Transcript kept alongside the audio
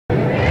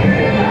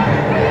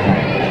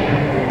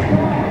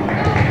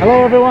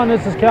Hello everyone,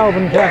 this is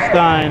Calvin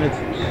Castine. It's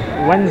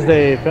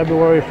Wednesday,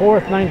 February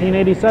 4th,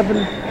 1987.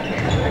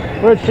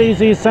 We're at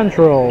Chazy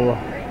Central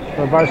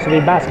for a varsity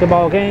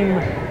basketball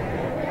game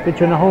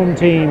featuring the home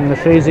team, the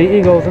Chazy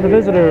Eagles, and the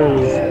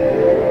visitors,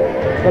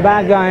 the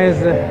bad guys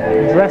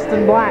dressed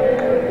in black,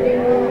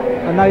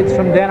 the Knights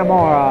from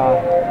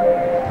Dannemora.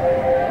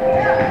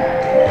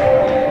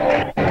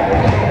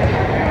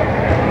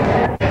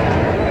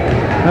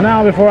 And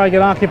now, before I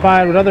get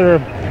occupied with other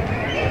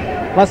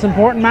less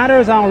important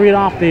matters, I'll read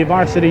off the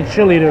varsity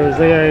cheerleaders.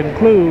 They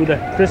include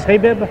Chris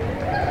Habib,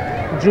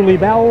 Julie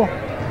Bell,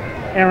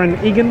 Erin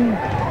Egan,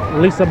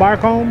 Lisa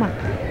Barcombe,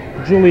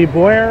 Julie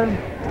Boyer,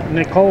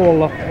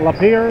 Nicole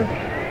Lapierre,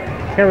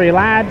 Carrie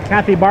Ladd,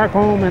 Kathy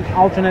Barcombe, and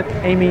alternate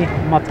Amy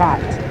Matat.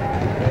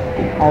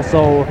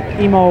 Also,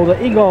 Emo the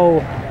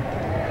Eagle,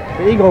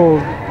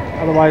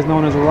 otherwise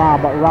known as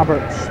Rob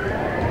Roberts.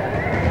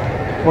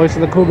 Voice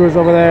of the Cougars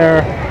over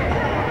there,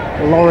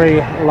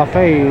 Lori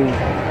LaFave.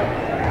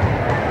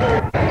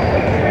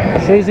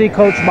 Chazy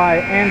coached by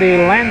Andy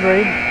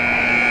Landry.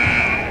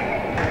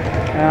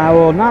 And I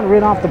will not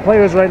read off the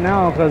players right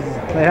now because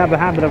they have the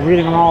habit of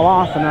reading them all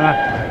off and then I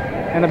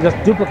end up just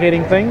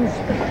duplicating things.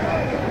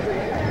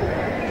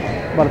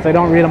 But if they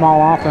don't read them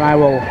all off, then I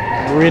will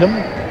read them.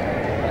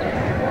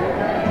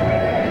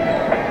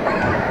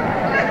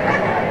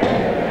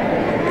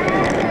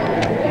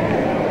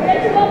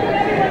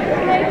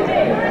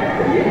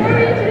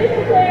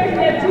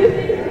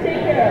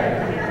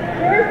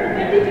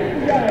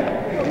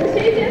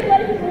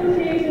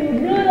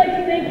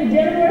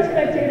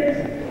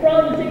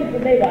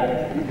 They got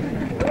it.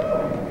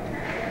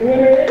 The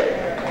winner is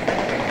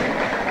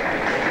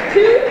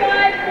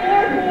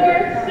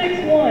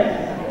 254461.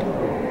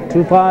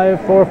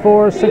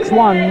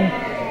 254461.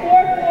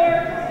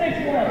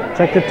 454461.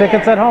 Check the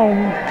tickets at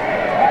home.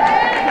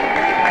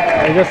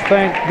 I just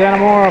thank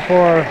Dannemora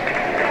for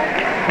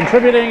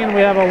contributing, and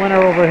we have a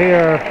winner over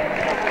here.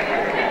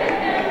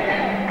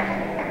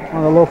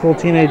 One of the local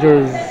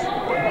teenagers.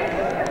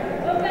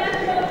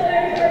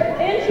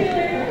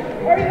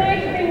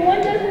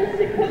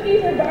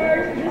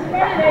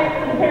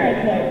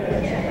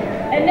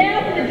 And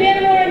now for the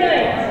Dannemora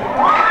Knights.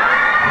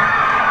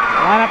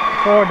 Lineup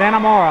for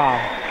Dannemora.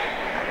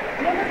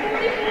 Number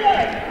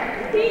 44,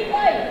 Pete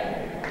Light.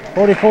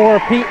 44,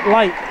 Pete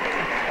Light.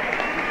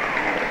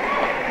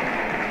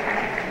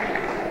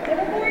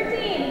 Number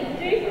 14,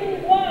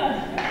 Jason Wash.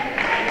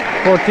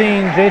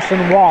 14,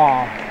 Jason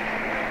Waugh.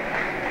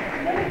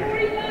 Number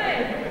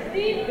 45,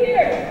 Steve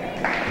Pierce.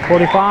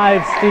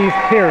 45, Steve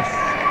Pierce.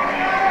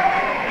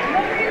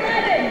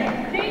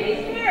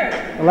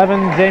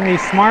 11, Jamie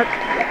Smart.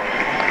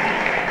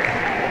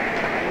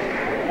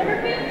 Number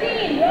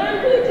 15, Ron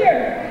Kuchar.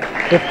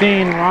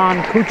 15,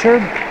 Ron Kuchar.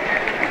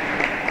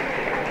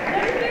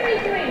 Number 33,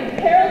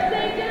 Harold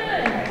St.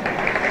 John.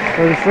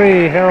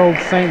 33, Harold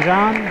St.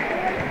 John.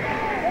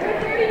 Number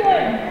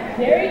 31,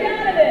 Gary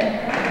Donovan.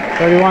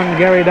 31,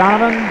 Gary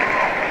Donovan.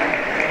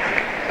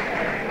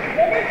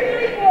 Number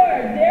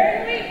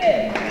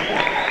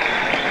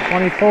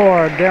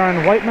 24, Darren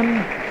Waitman. 24, Darren Whiteman.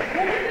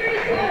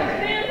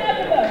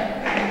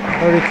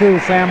 32,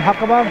 Sam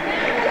Huckabee.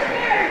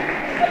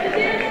 Number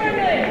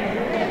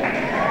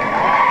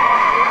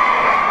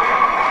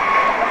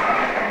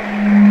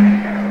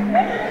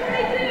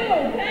 22,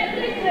 Pat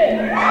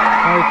Dixon.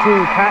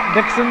 22, Pat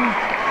Dixon.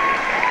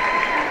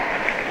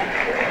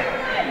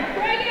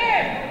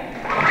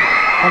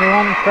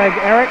 21, Craig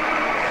Eric.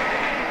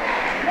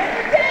 Number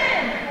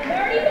 10,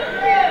 Marty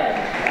Pombrio.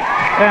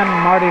 10,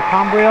 Marty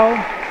Pombrio.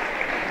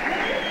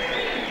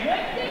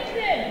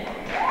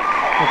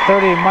 Number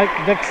 30, Mike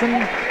Dixon. 30, Mike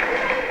Dixon.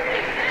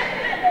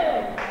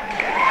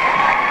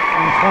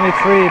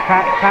 23,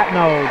 Pat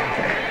Patnode.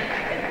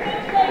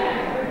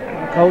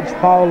 Coach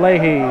Paul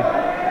Leahy.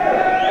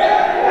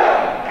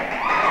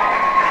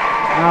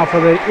 Now for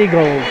the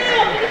Eagles.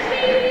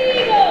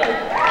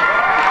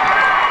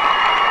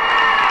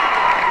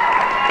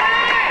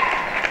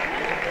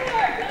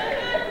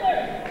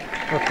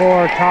 Number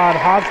 4, Todd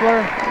Hosler.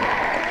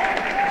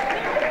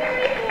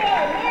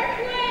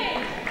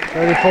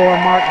 34,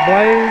 Mark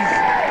Blaze.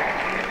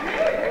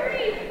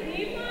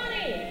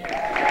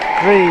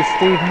 3,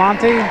 Steve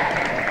Monty.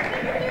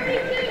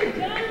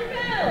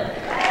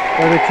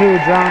 32,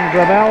 John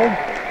Gravel.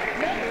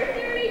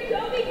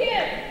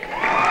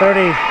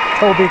 30,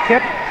 Toby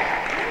Kipp.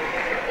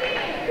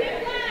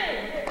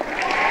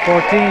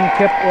 14,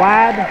 Kip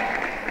Ladd.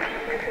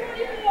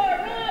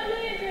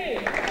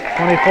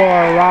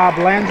 24, Rob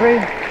Landry.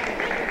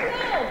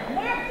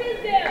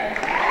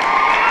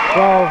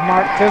 12,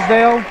 Mark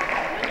Tisdale.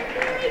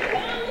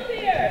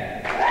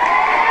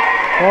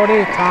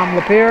 40, Tom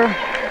Lapierre.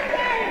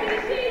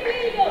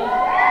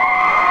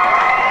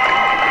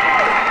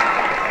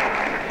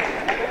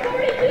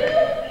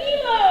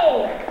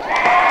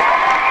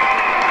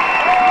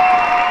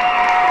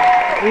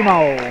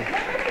 Emo.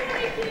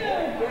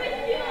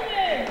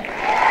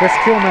 Chris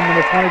Kuhlman,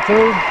 number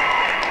 22.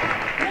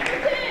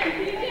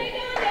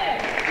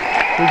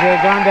 TJ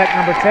Gondek,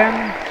 number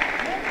 10.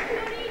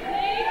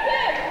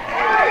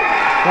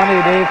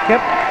 20, Dave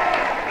Kipp.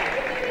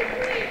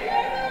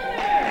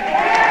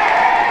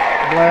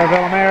 Blair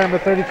Villamere, number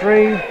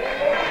 33.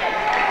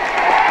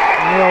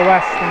 Neil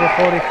West, number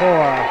 44.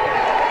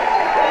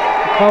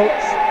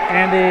 Coach,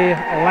 Andy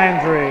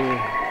Landry.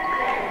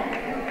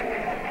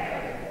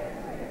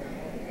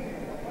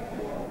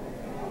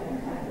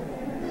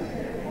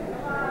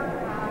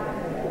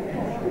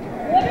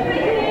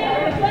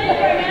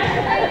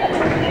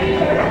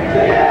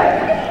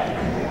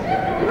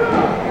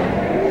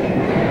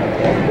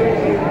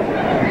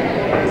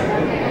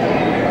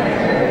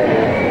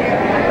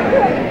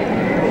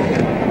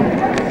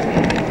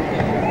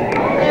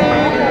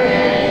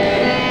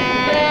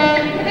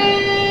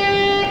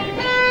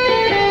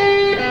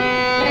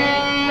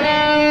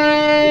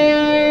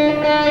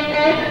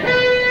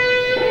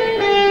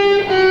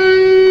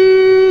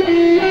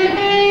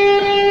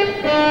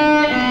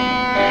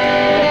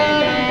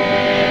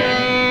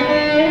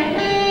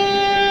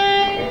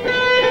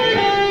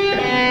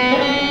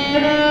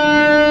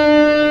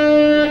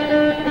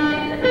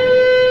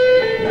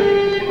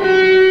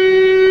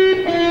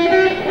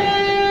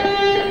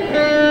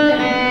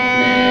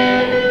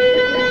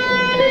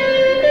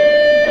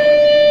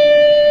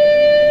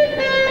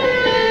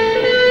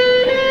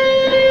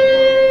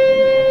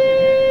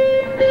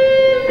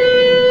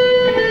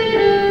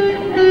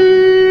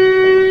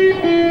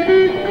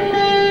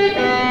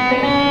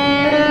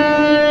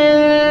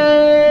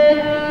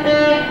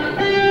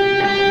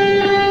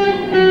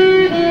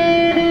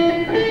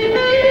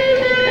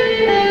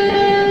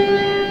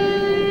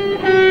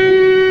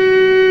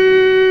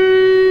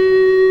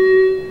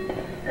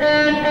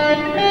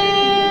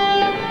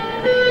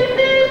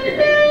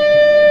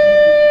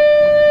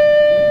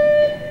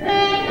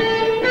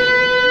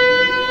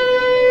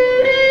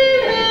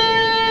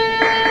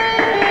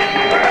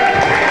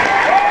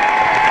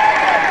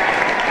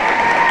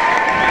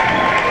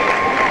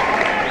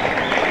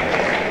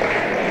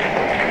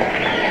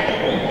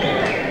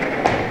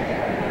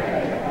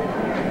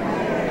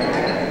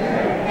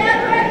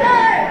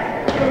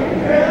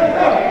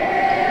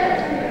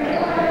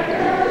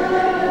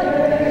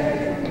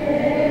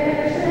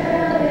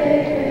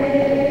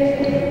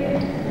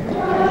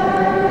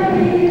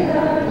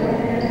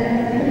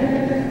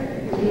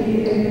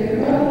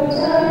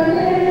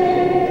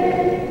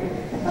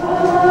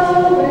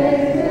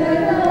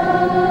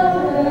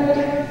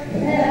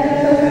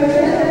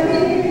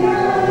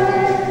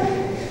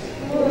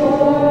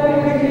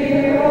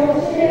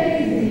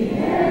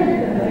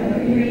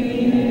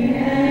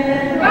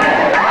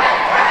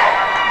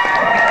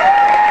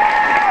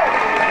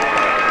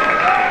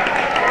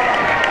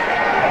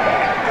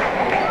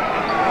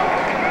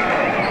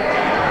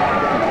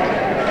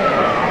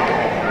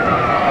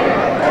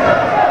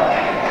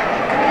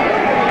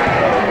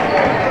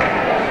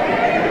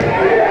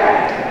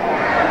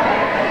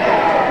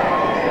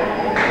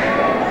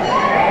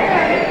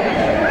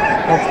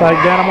 Looks like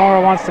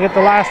Dannemora wants to get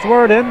the last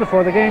word in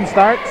before the game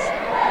starts.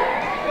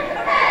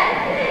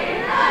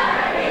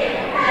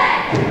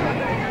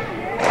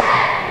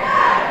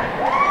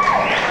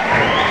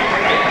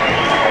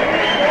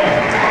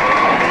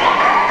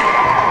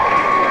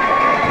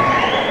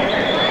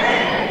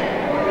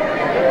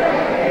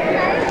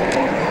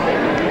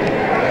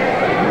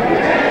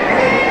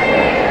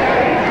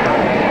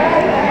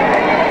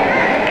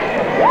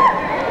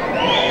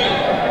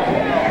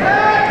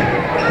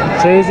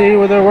 Chazy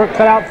with their work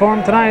cut out for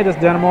him tonight. This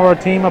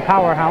Dannemora team a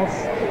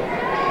powerhouse.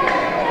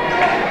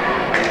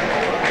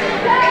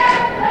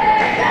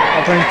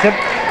 Opening tip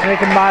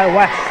taken by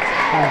West,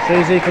 and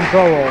Chazy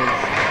controls.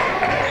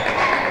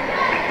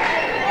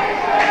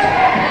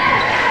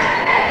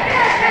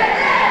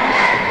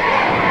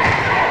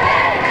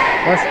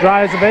 West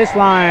drives the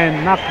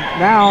baseline, knocked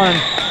down,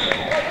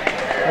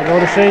 and they'll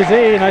go to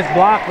Chazy. Nice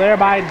block there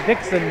by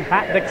Dixon,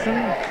 Pat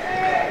Dixon.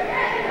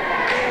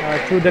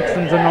 Two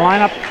Dixons in the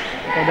lineup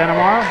for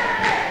Dannemora.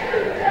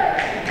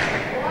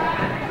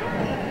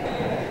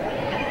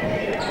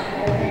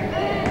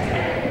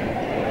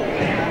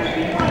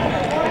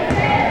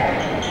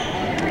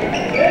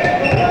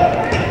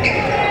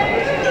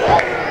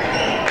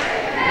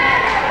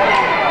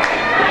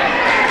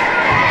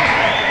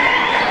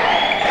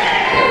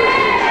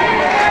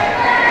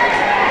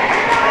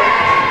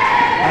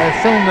 I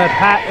assume that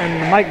Pat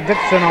and Mike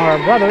Dixon are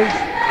brothers.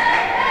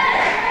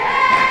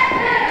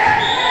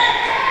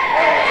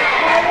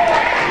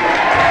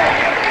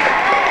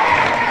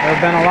 There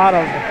have been a lot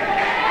of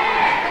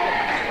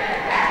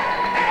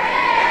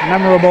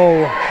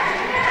memorable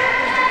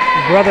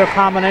brother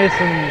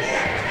combinations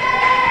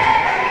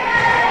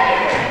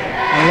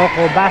in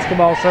local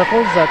basketball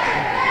circles at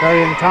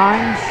varying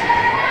times.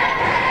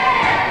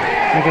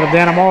 Thinking of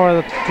Dannemora,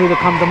 the two that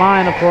come to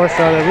mind, of course,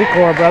 are the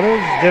Recor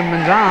brothers, Jim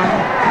and John.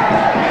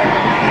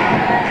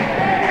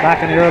 Back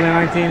in the early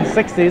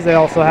 1960s, they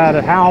also had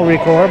a Hal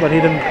Recor, but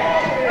he didn't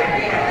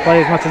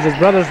play as much as his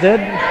brothers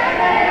did.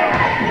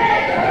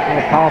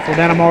 A powerful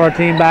Dannemora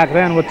team back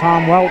then with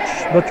Tom Welch,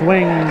 Butch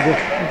Wing,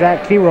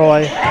 Jack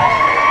Keroy,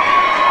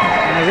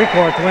 and the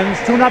Recor twins.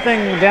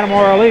 2-0,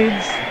 Dannemora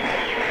leads.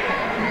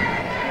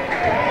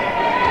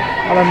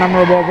 Other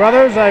memorable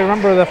brothers, I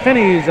remember the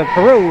Finneys of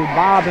Peru,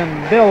 Bob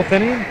and Bill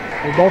Finney,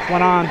 who both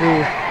went on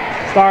to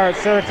star at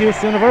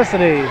Syracuse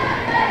University.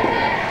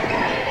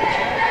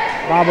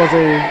 Bob was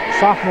a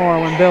sophomore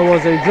when Bill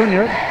was a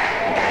junior.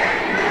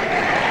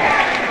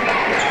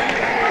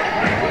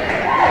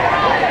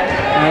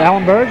 In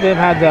Ellenburg, they've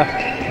had the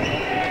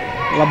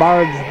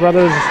LaBarge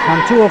brothers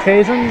on 2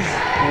 occasions,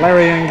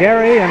 Larry and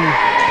Gary, and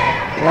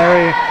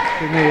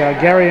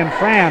Gary and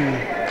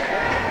Fran.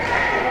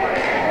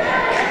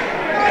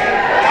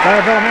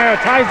 Larry Villamere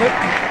ties it.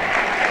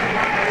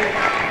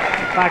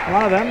 In fact,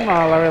 one of them,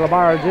 Larry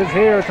LaBarge, is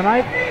here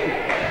tonight,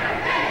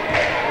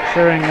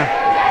 cheering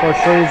for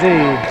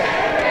Chazy.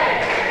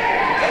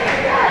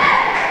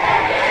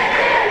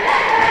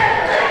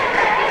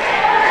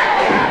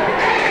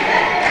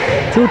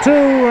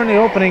 We're in the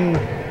opening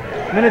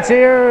minutes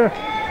here.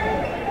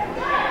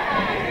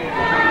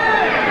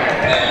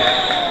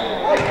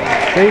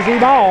 Chazy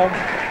ball.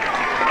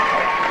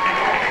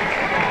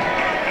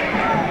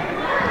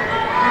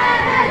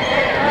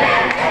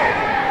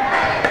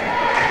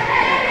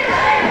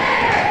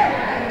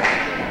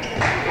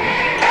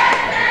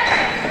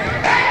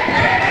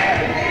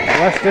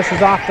 West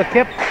dishes off the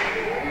Kip.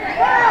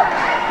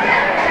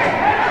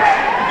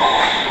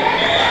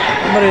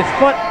 Somebody's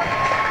foot.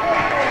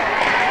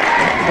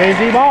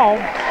 Chazy ball.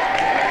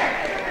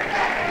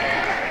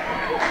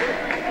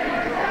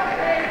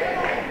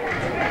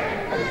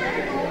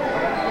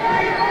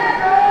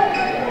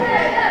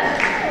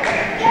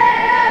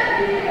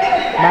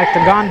 Back to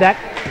Gondek.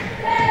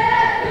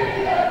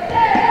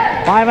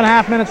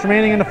 5.5 minutes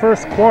remaining in the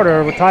first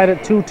quarter. We're tied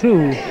at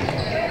 2-2.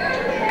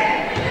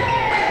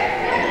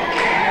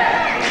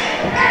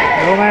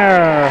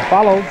 Romare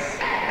follows.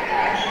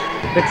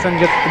 Dixon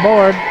gets the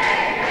board.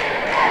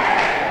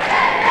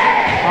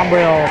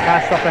 Ombriel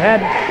passed up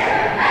ahead.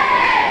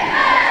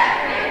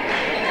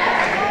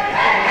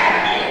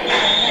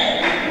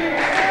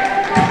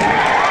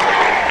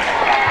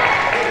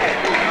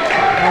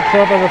 Not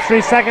sure if it was a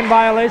 3-second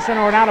violation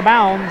or an out of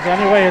bounds.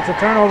 Anyway, it's a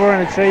turnover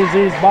and it's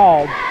Chazy's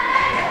ball.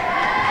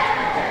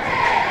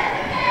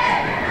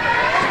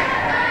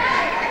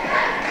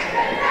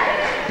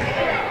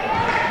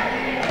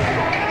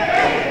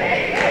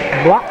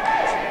 Blocked.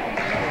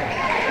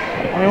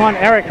 Only one.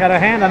 Eric had a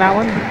hand on that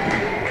one.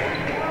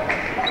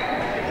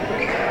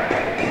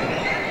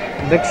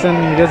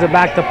 Dixon gives it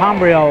back to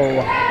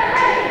Pombrio.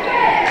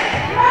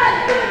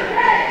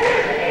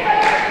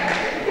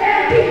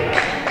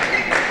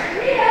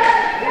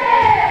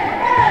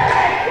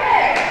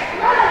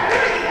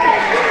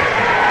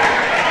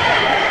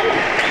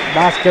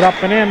 Basket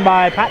up and in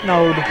by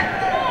Patnode.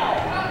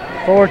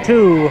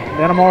 4-2.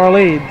 Dannemora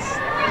leads.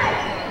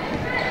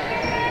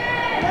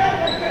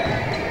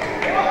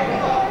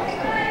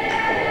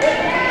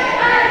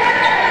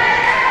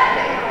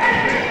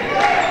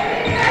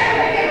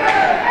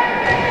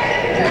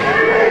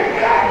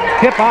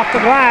 Kip off the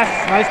glass.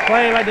 Nice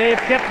play by Dave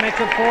Kip. Makes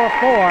it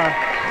 4-4.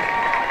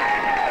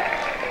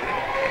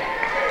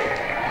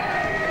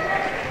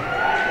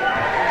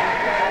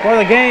 For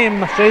the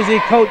game, Chazy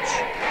coach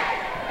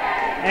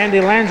Andy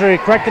Landry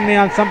corrected me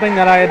on something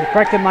that I had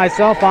corrected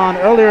myself on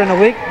earlier in the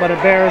week, but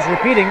it bears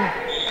repeating.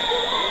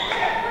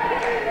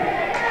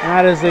 And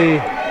that is the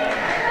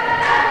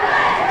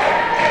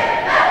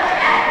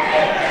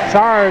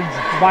charge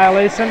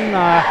violation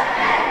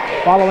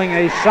following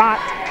a shot.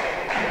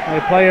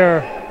 A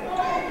player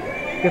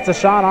gets a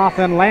shot off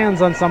and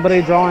lands on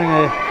somebody, drawing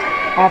an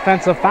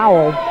offensive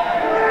foul.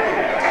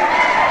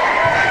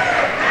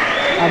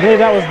 I believe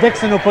that was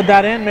Dixon who put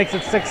that in, makes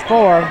it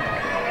 6-4.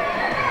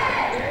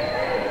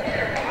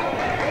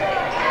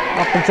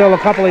 Up until a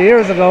couple of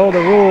years ago,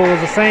 the rule was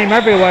the same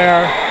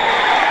everywhere.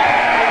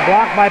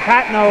 Blocked by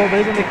Patno, but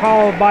he's going to be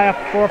called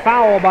for a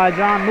foul by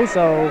John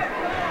Musso.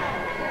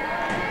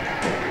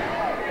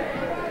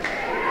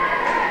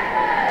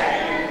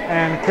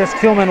 And Chris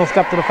Kuhlman will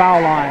step to the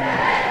foul line.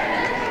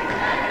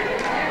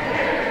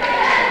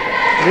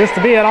 It used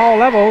to be at all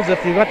levels,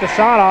 if you got the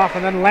shot off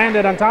and then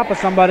landed on top of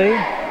somebody,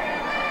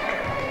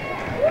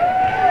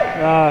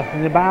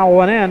 and the foul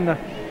went in, the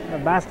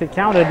basket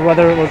counted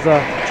whether it was a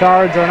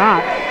charge or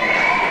not.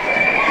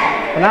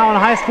 But now on a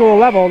high school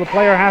level, the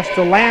player has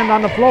to land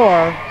on the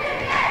floor.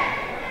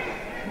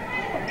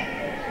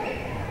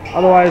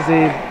 Otherwise,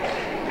 the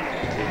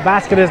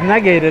basket is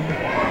negated.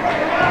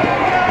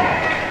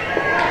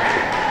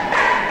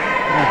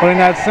 And putting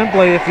that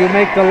simply, if you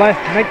make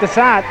the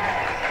shot,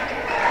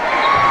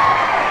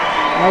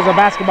 that was a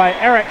basket by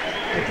Eric.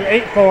 It's an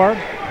 8-4.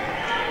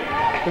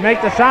 To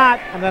make the shot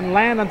and then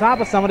land on top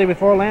of somebody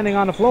before landing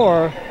on the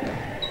floor,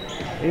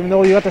 even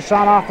though you got the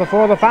shot off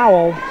before the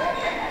foul,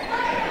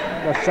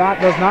 the shot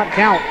does not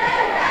count.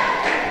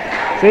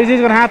 Chazy's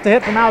going to have to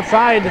hit from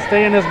outside to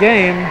stay in this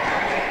game.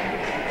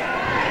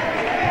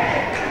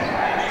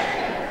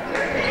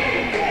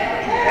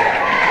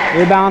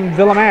 Rebound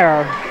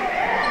Villamere.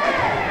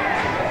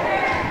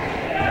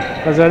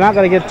 Because they're not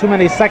going to get too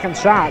many second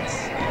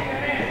shots.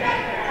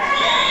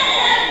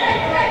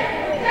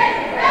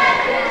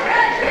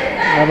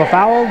 We have a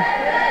foul.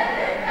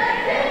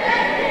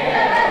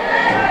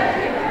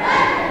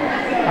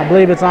 I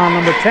believe it's on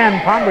number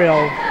 10,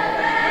 Pombrio.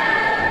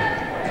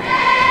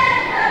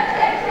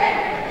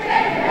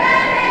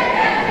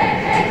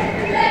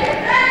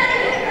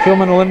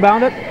 Kuhlman will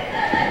inbound it.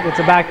 Gets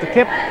it back to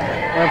Kip. We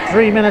have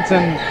 3 minutes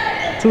and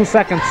 2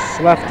 seconds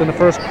left in the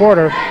first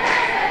quarter.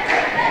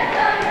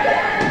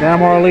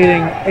 Dannemora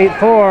leading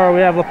 8-4.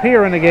 We have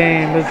Lapeer in the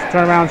game. His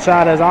turnaround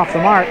shot is off the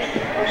mark.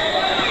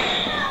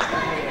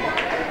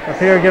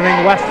 Lapeer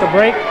giving West a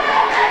break.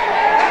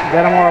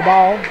 Dannemora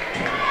ball.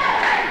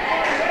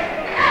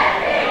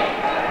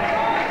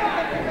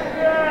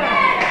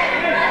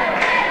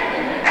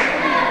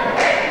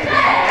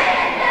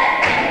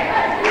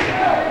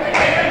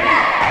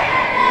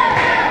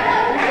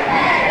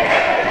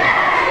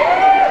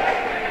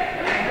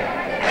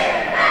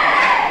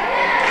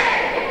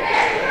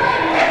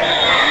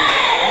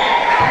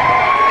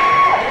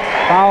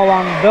 Foul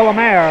on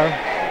Villamere.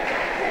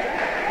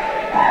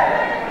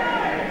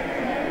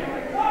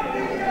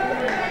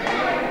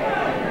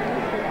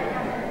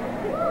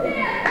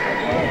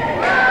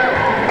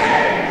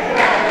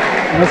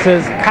 This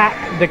is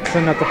Pat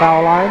Dixon at the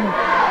foul line.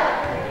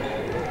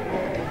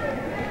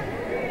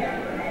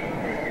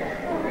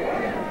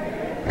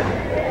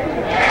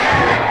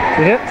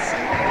 She hits.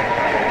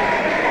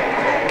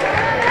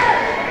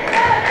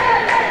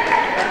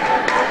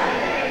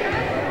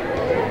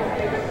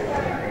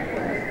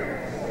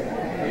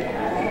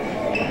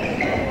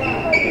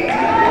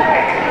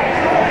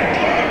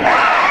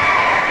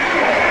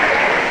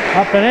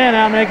 Up and in,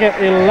 I'll make it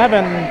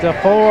 11-4.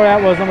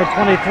 That was number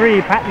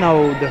 23,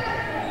 Patnode.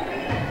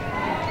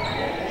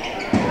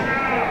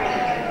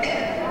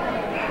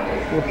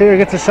 Lapeer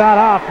gets a shot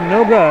off,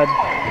 no good.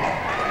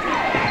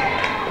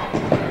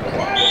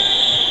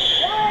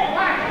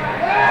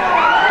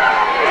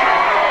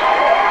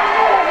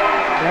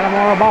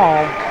 Dannemora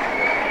ball.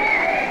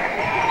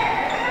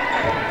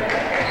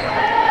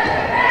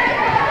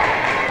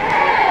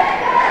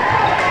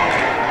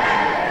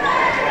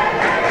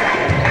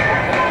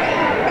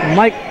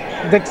 Mike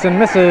Dixon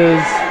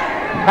misses.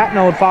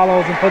 Patnode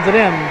follows and puts it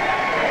in.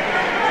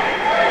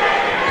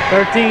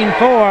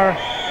 13-4.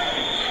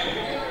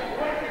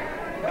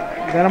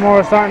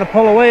 Dannemora starting to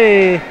pull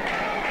away.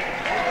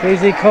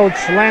 Chazy coach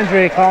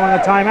Landry calling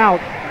a timeout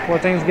before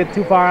things get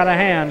too far out of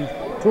hand.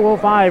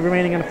 2:05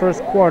 remaining in the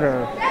first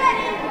quarter.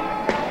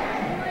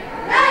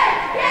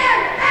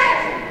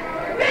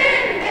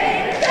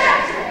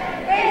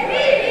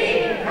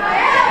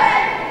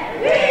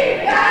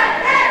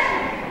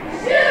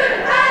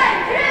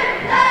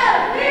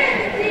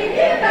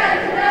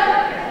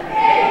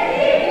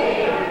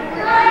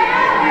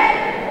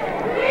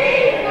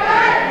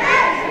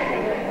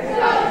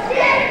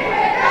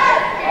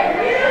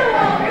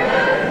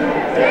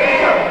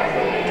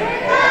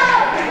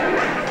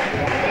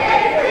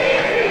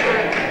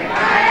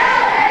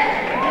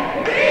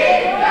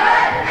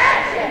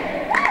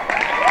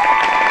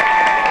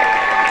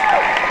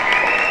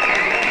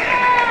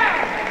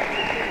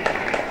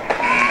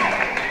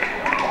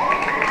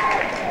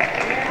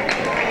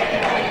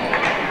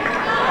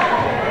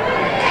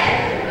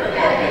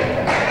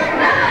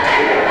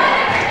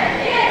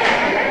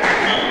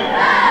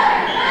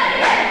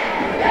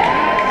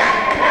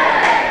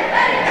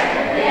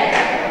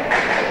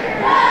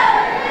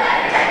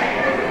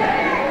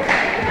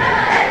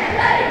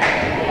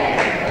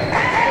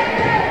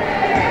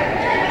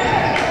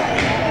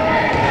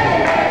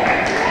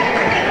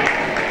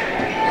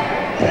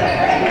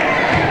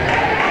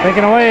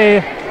 Taken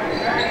away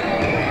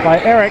by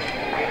Eric.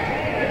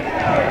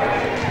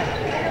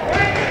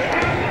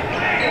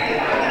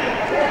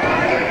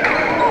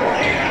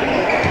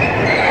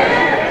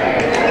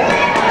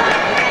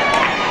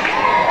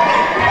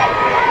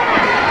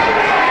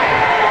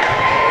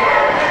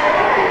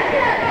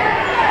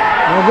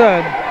 No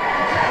good.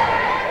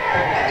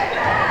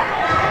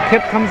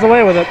 Kip comes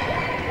away with it.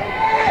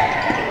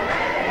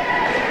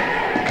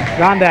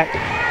 Gondak.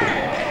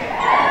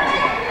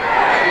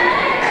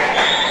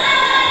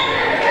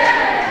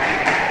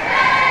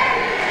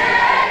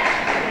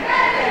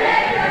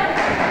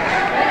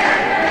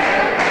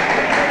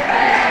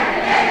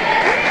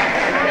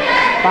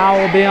 Foul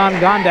will be on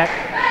Gondak.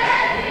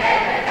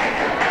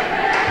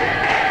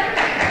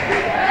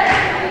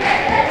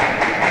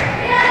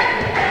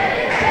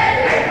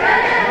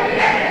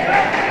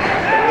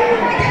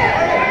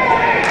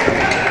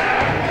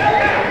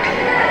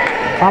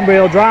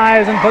 Pombrio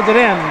drives and puts it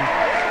in.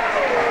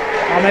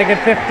 I'll make it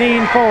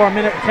 15-4,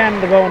 minute 10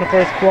 to go in the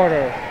first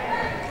quarter.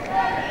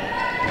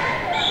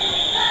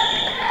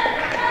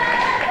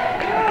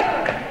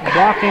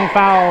 Blocking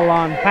foul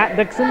on Pat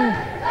Dixon.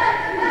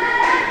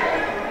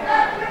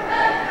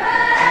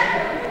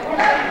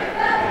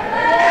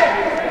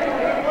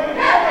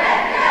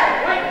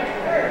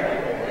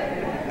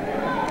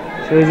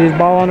 Chazy's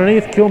ball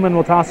underneath. Kuhlman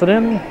will toss it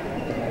in.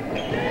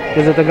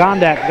 Gives it to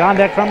Gondak.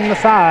 Gondak from the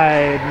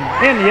side.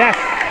 In, yes.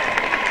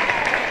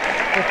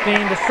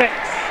 15-6.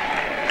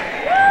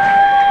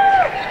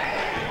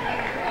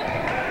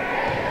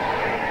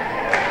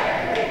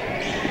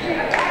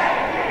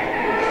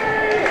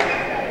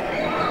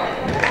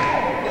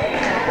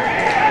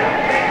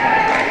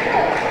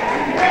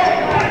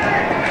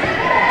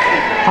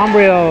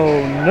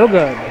 Pombrio, no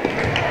good.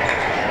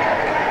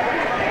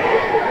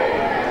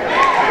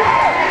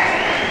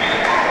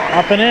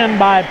 Up and in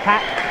by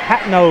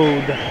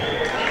Patnode.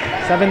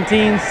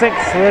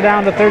 17-6. We're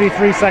down to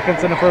 33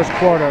 seconds in the first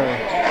quarter.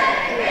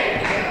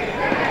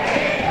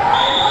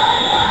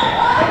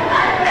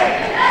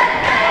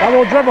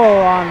 Double dribble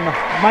on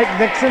Mike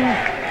Dixon.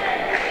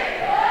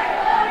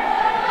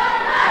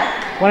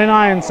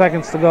 29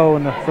 seconds to go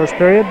in the first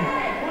period.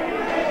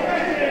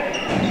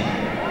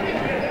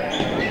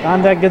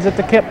 Gondek gives it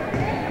to Kip.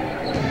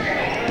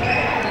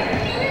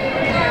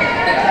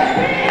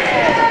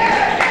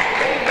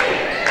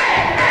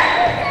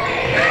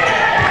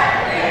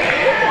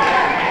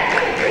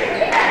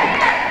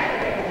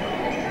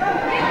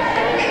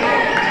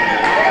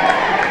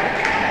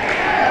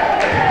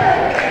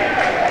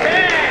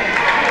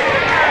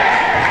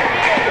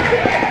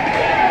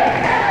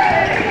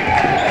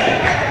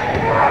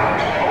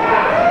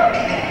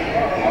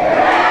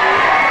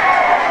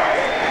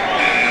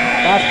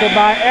 Basket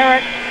by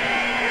Eric.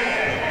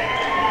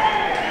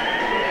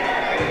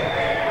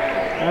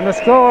 And the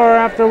score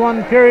after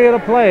one period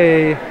of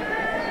play.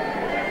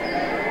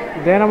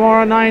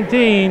 Dannemora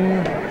 19,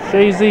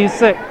 Chazy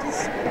 6.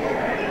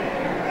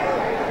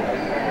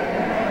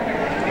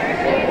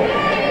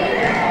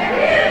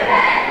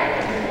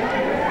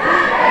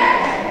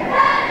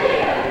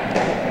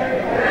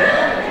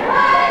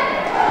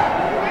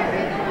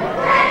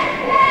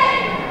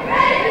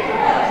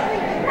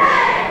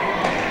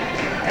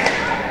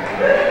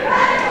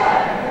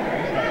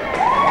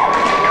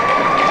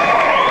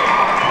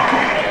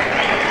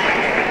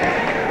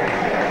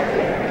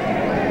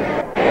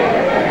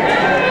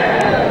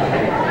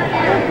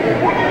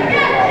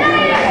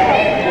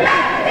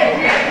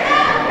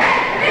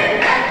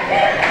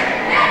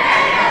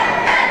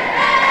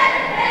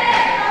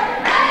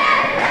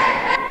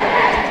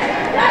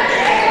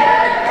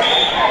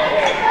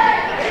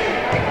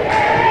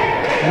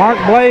 Mark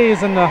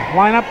Blaze in the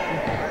lineup.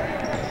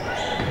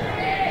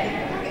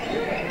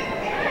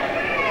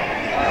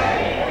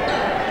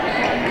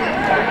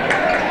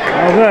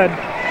 Oh, good.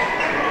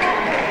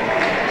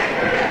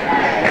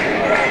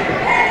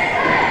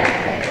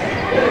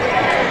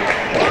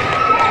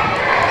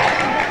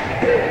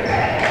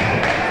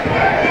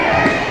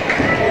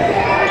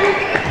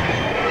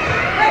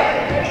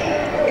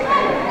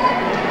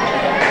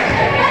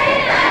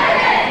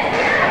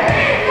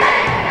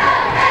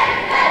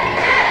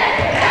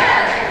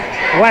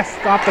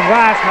 West off the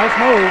glass, nice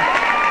move.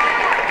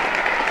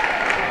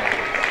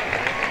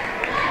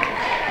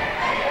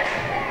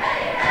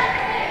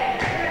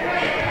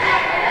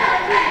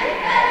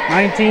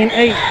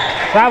 (19-8)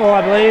 travel,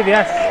 I believe,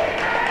 yes.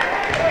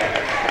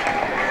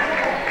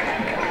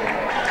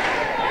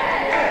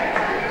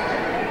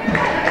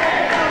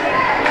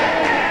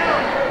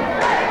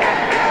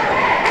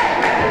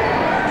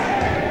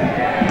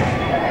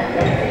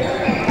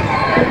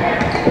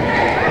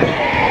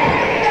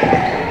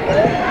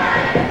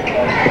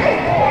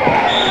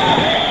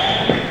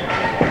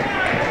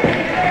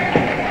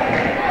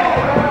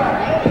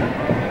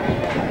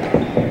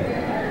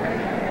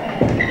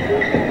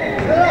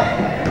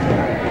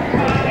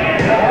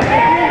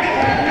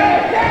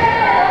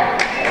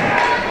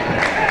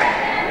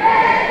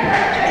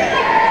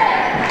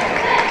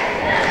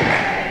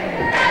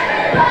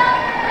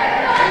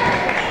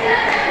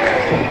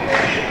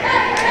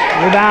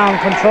 Rebound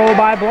controlled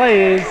by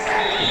Blaze.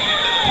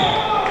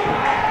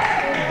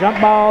 Jump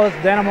ball is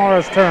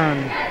Dannemora's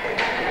turn.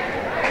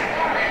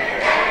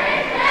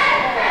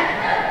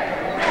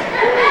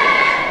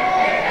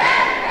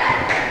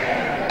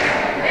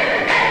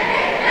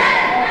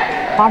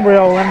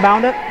 Pombrio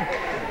inbound it.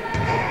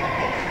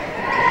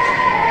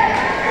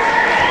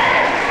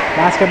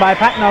 Basket by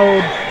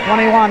Patnode,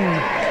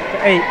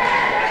 21-8.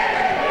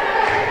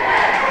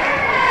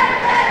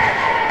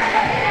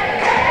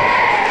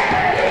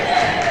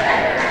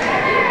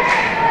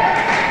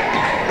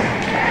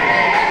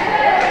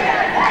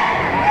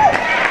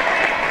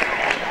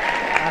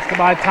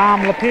 By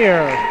Tom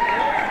Lapierre.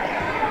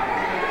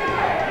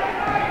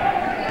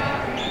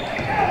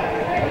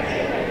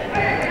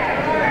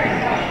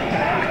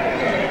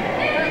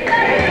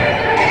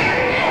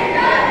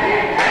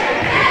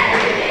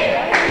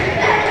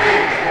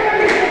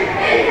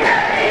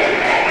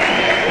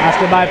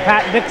 Basket by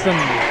Pat Dixon,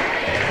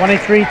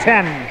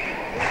 23-10.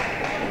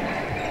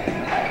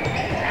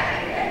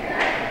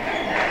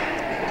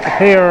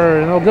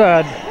 Lapierre, no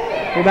good.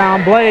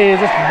 Rebound Blaze,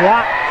 just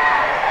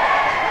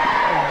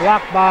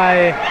blocked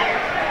by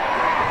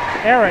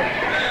Eric.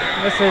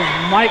 This is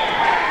Mike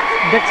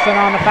Dixon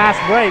on the fast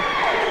break.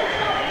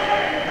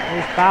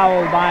 He's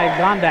fouled by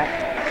Gondek.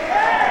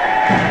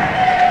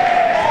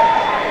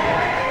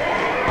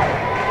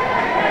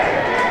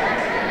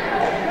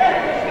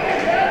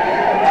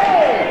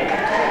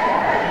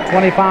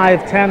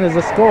 (25-10) is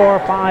the score.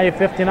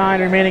 5:59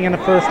 remaining in the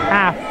first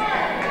half.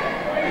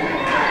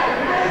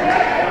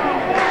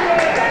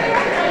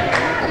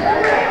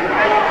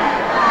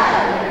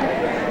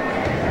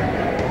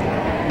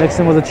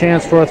 Dixon with a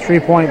chance for a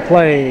three-point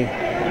play.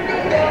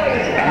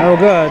 No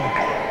good.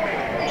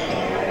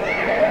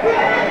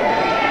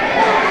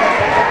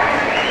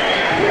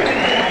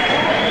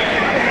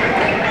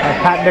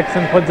 Pat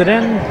Dixon puts it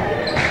in.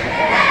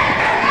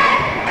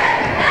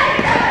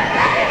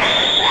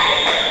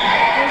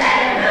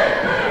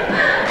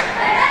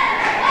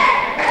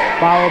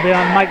 Foul will be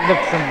on Mike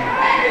Dixon.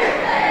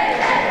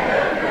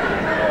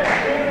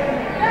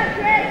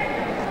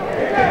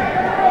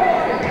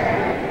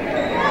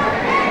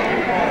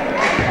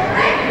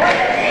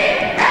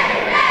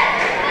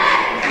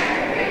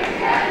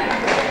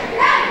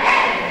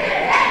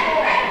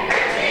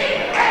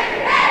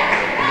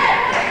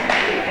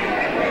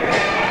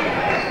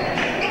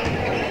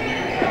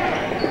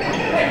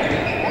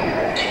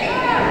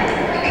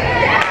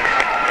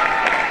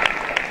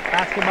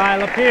 Basket by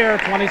Lapeer,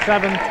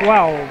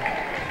 27-12.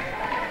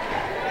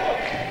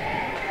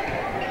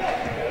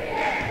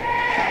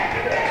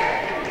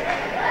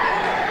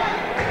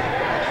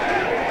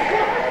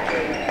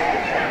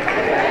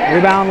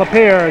 Rebound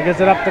Lapeer,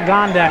 gives it up to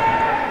Gondek.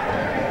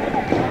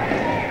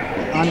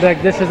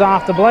 Gondek dishes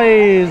off to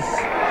Blaze.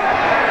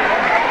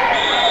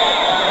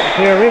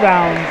 Lapeer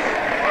rebounds.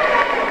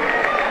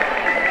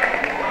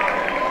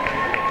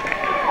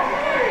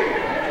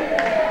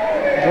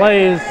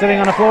 Blaze sitting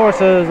on the floor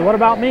says, "What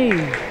about me?"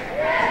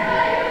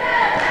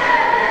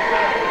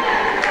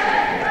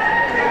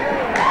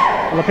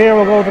 Lapeer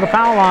will go to the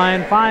foul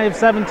line.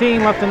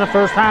 5:17 left in the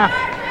first half.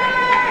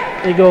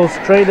 Eagles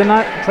trail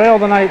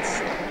the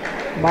Knights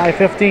by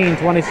 15,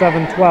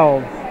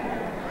 27-12.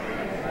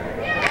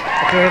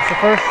 Lapeer hits the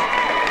first.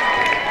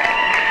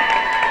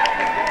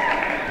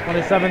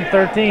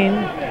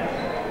 27-13.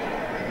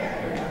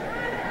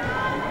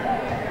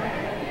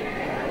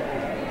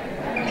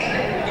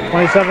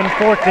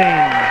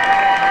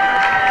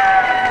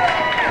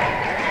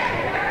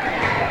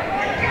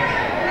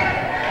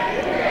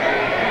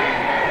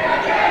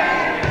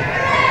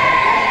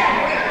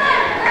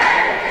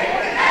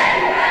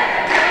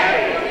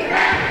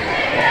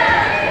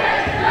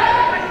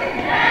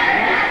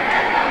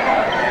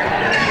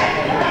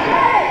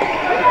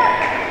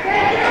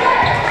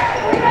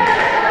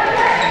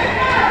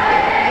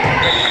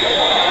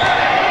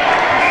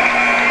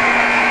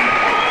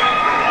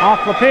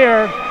 Off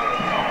Lapeer,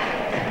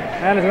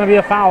 and there's going to be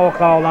a foul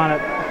called on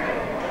it.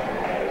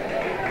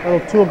 A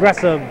little too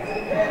aggressive.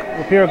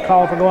 Lapeer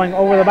called for going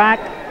over the back.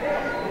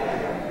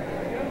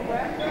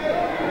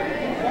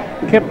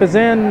 Kip is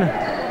in,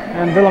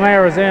 and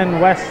Villamere is in.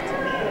 West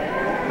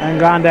and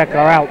Gondek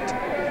are out.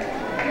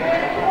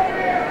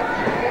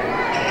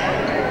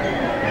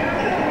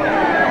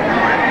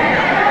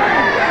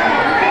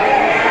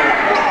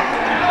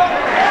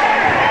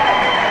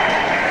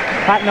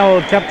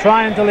 Patno kept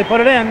trying until he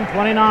put it in,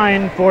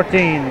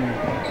 29-14.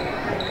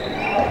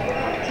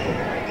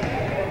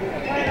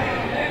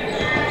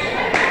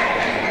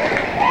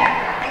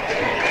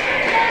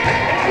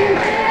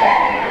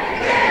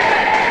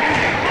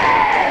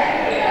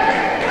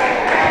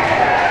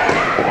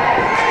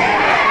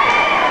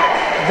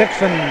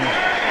 Dixon,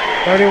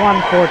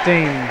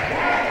 31-14.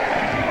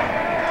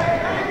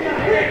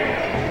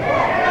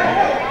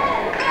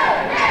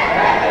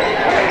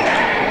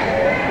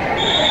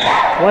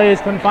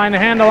 Blaze couldn't find a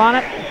handle on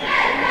it.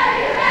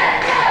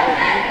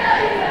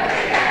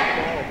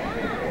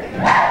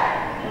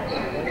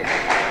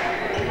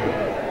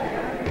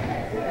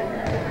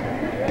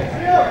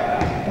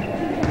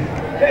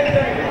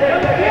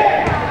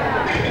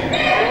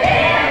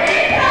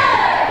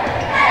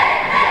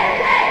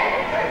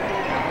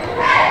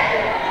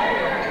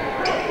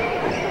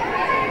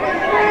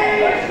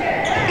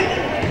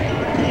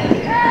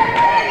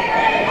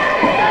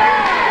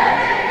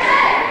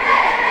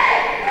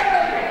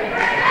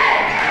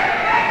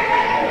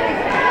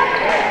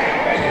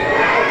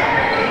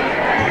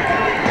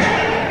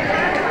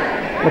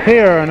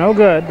 Lapeer, no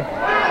good.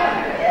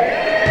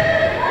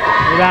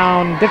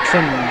 Rebound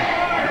Dixon.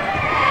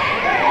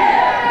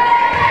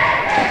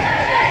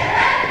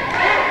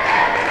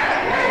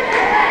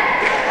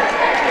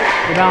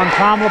 Rebound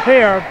Tom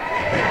Lapeer.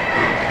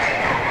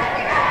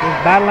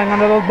 He's battling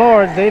under those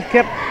boards. Dave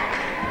Kipp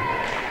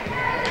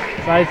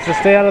tries to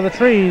stay out of the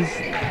trees.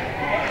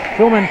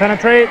 Kuhlman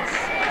penetrates.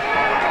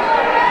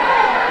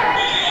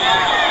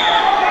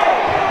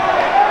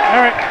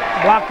 Eric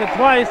blocked it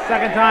twice.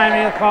 Second time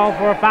he'll call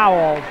for a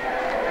foul.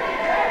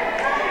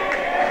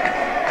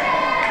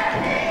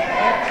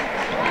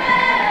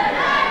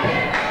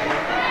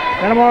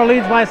 Dannemora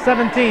leads by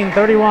 17,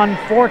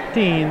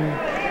 31-14.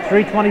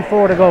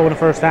 3:24 to go in the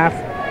first half.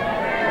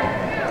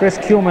 Chris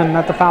Kuhlman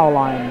at the foul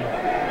line.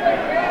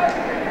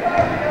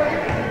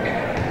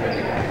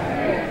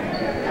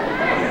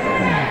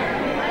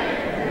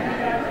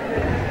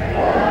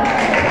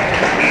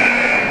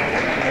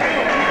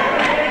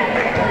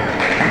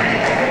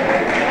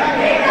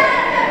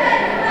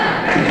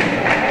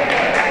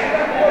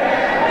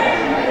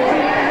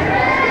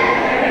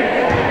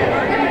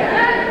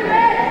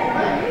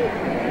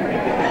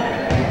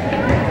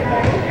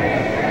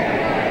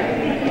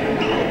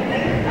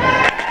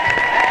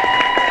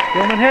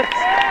 Hits.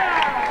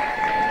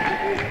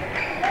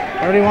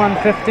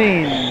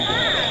 31-15.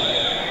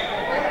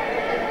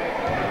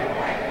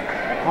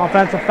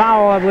 Offensive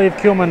foul, I believe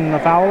Kuhlman the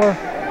fouler.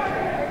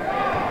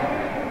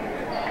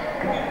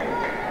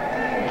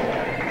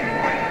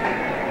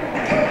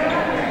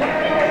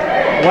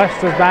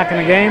 West is back in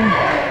the game.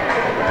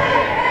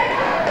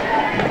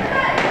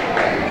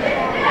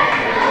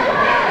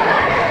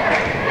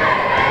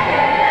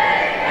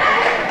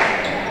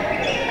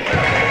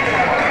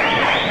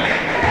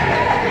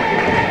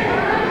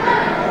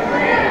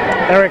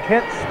 Eric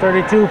hits,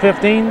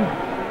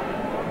 32-15.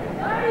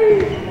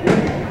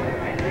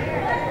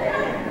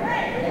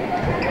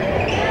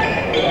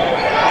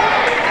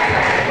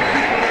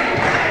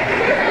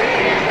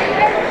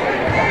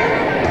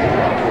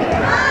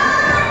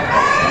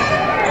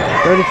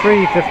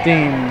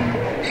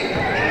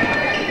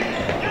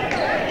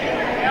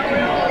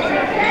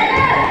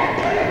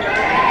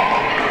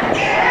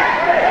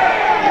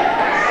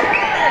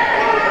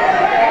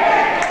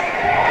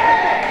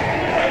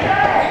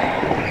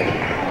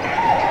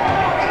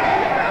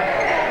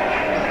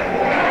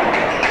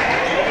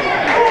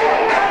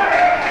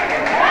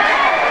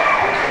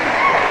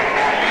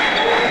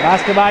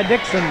 Basket by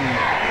Dixon.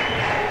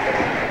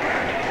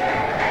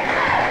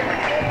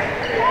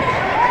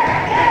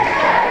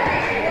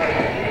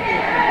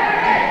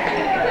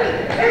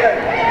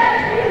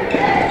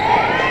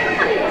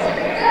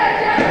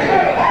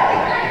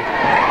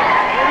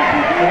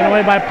 Taken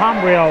away by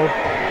Pombrio.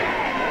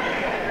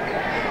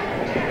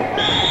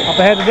 Up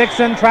ahead to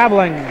Dixon,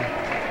 traveling.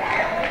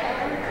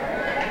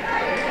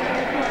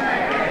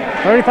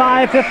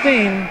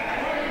 35-15.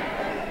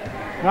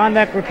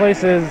 Gondek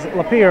replaces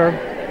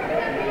Lapierre.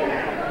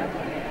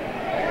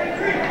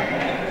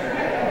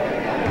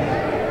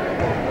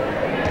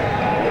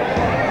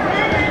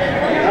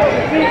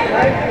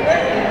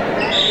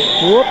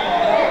 Whoop.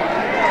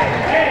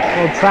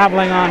 A little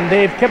traveling on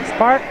Dave Kipp's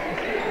part.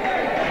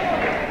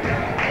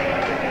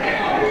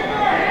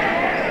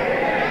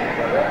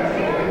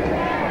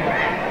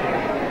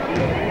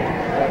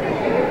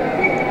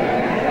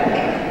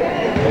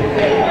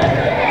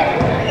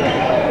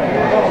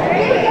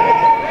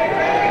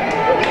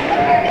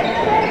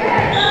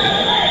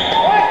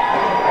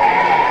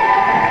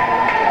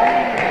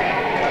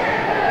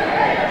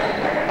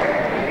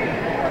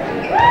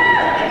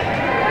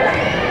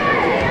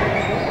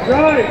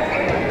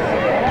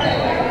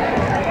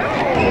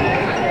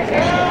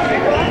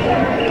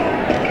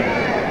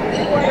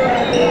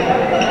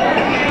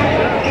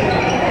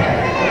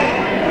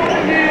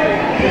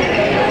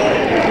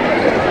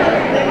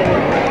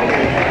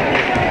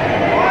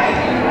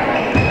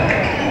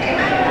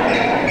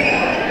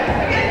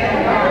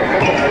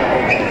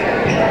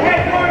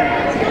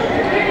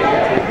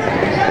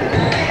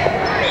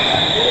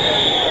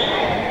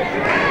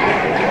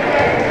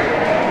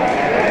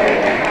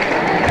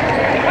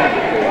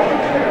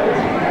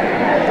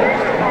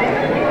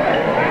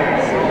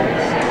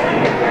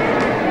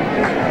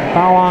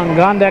 Foul on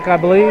Gondek, I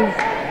believe.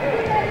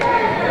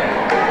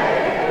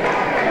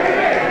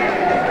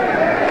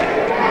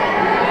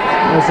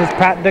 This is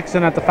Pat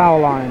Dixon at the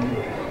foul line.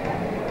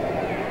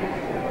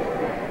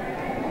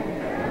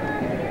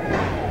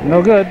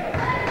 No good.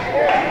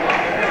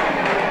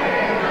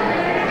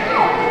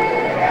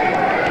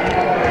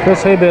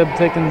 Chris Habib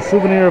taking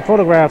souvenir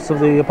photographs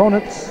of the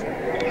opponents.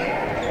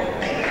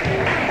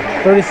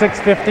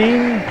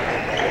 36-15.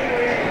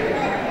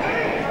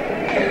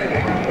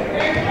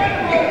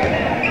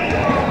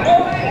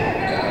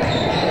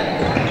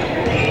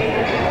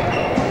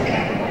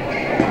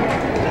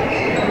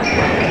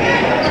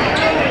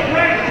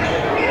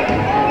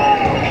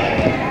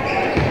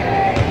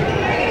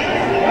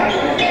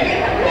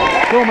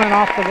 Truman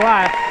off the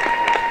glass.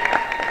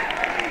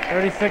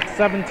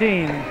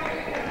 36-17.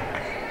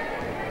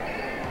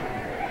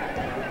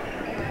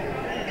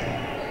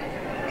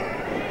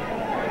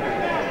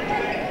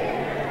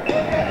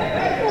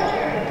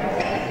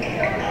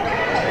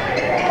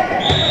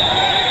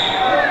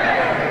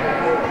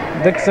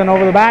 Dixon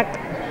over the back.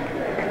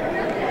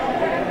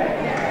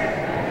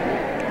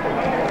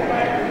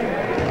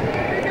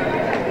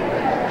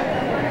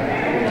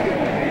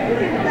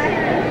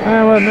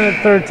 And with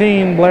minute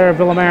 13, Blair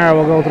Villamera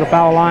will go to the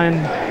foul line.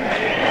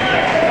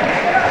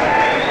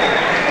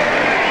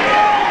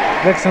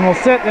 Dixon will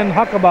sit and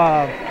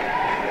Huckabee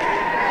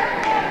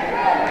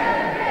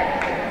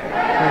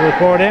will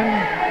report in.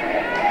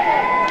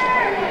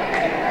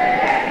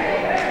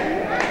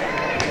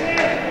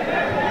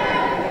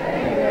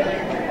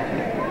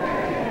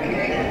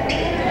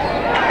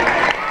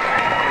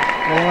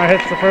 Villamera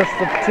hits the first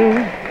of two.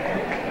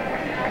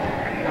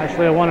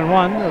 Actually a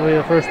 1-and-1. It'll be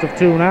the first of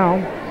two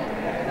now.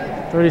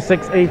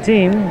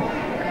 36-18.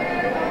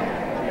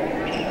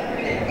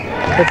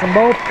 Hits them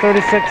both.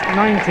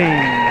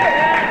 36-19.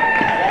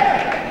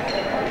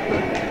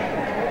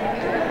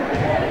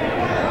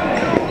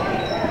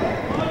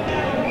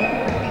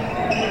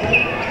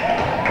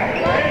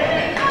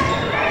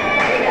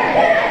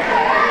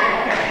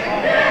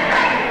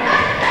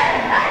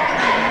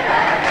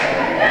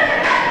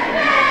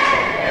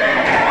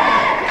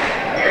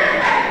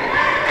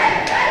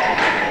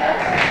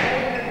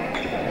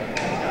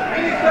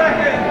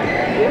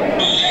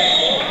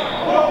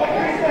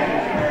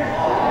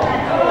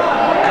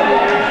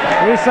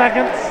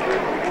 Seconds.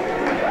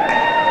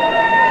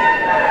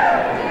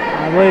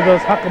 I believe it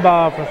was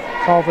Huckabee for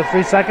Call for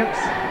 3 seconds.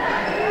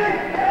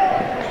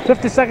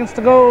 50 seconds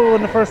to go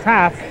in the first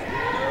half.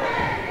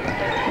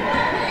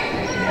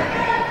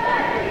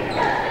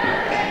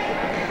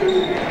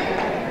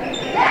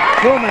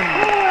 Truman.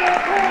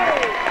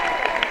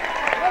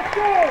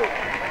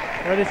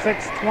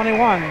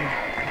 36-21.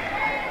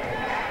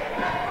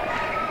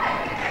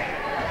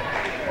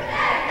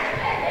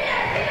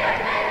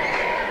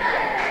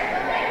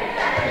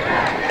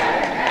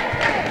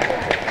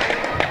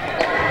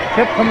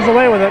 Kip comes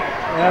away with it.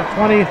 We have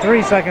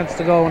 23 seconds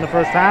to go in the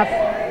first half.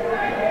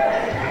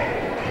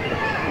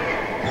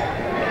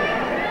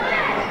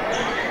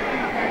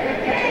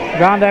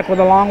 Gondek with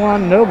a long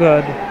one, no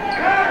good.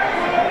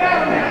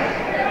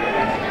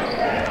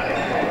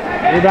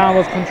 Rebound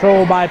was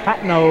controlled by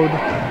Patnode.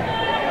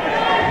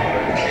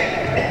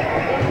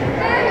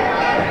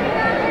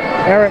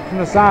 Eric from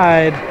the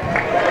side.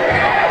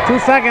 2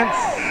 seconds.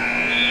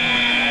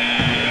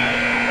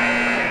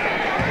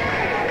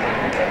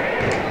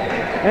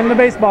 In the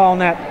baseball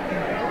net.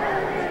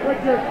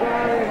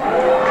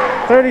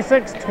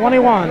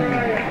 36-21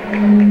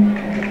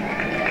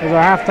 is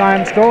our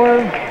halftime score.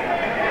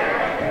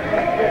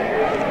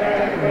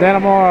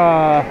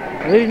 Dannemora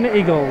leading the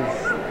Eagles.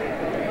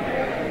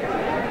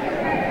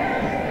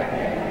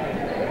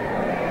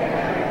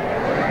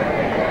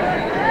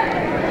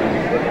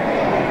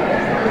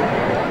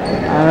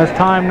 And it's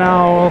time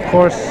now, of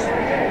course,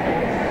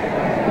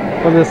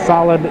 for the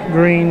solid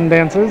green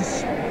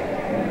dancers.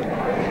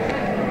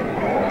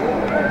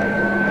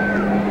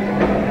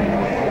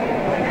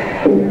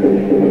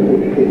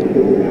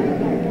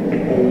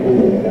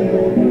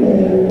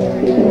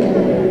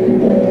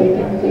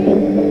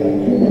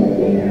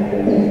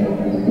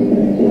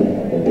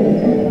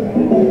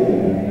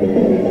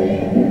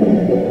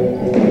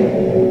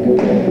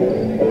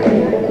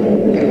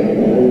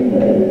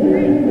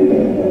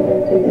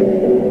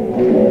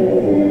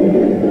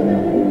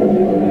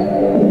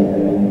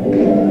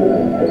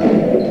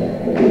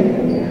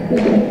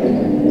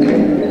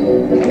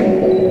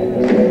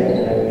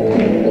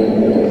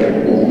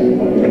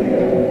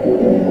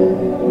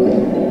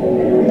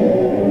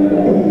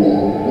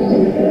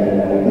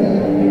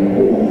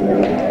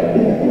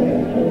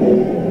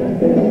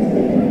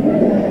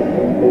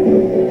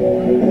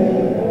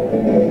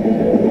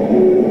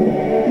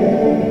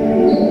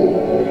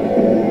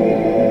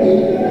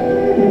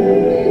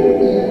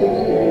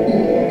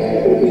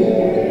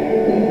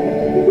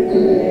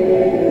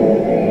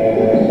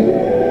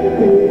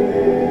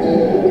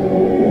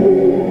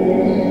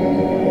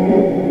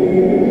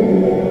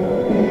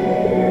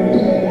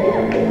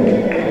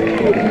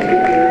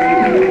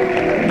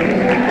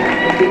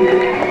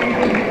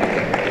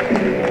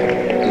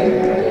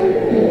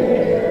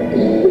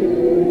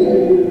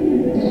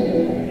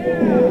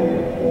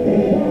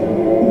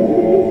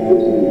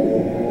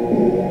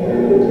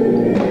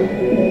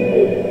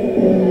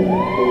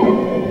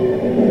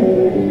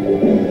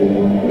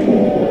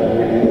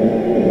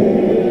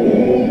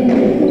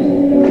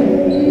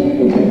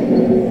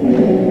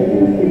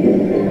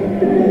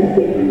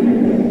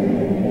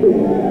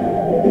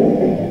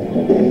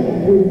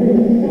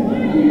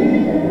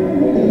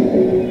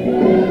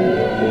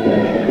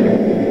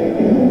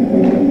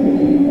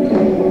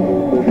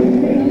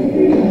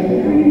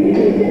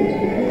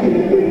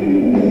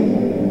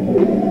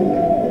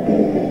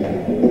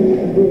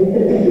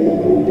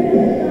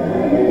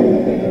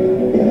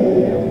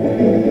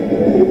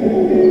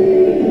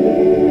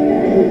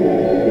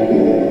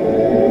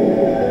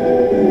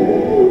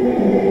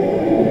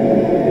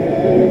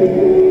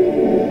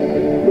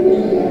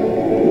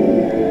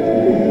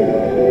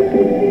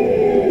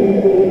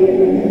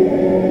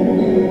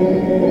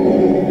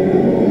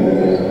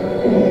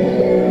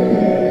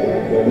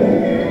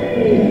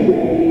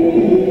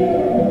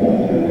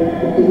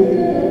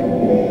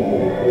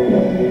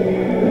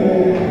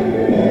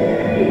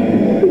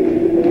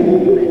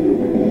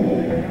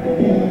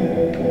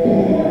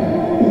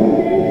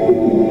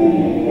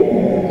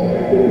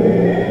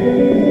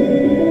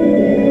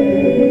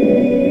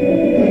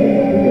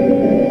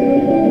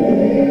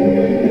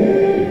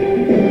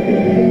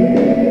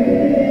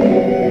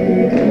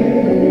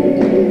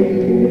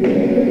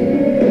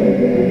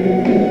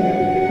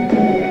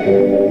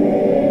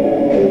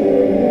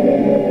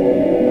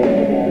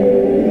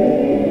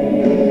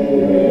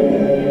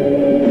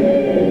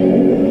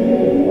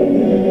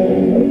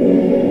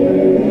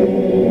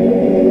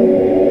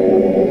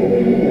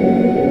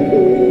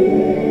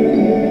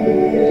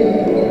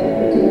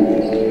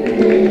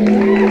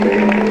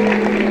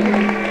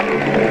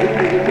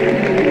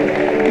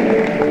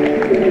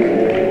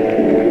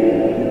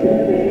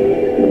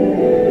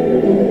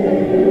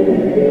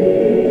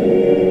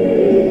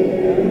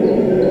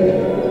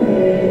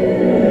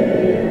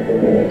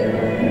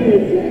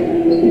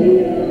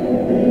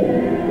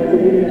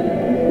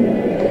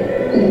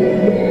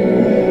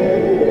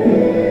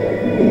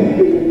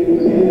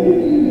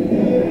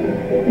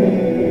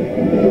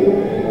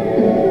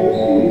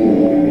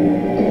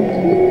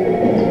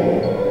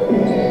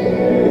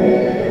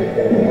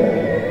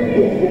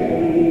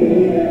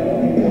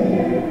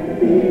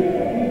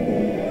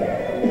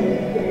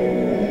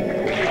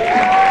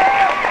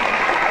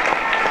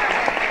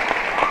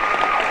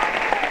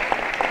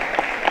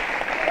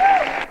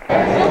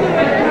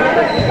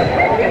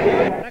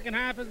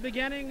 half is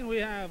beginning. We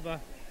have a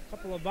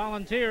couple of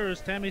volunteers,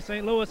 Tammy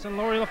St. Louis and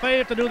Lori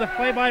LaFave, to do the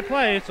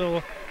play-by-play.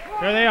 So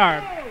there they are.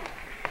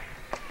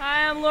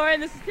 Hi, I'm Lori,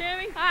 and this is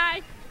Tammy.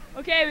 Hi.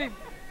 Okay,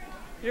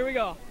 here we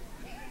go.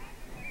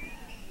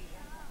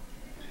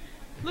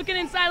 Looking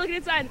inside, looking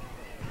inside.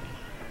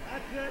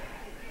 That's it.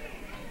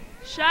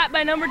 Shot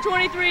by number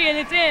 23, and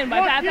it's in by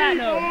Pat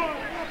Patno.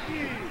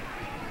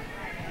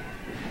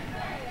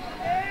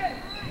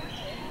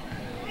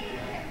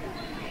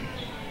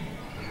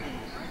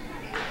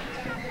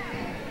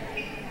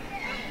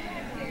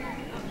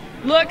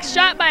 Look,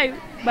 shot by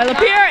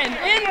Lapierre, and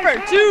in for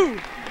two.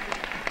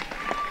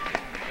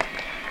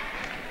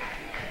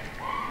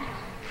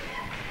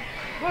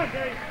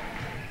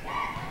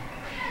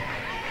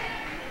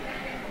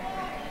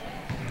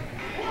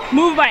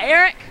 Move by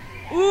Eric.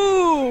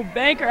 Ooh,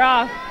 banker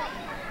off.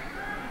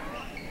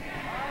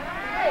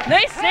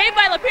 Nice save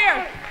by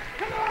Lapierre.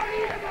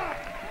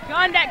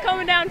 Gondak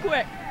coming down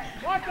quick.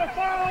 Watch the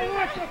follow,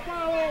 watch the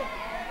follow.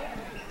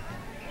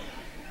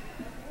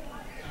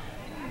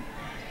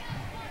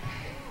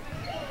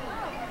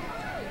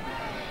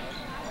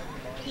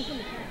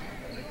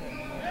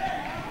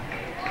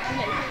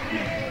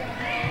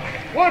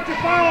 Watch the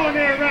follow in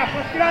there, ref.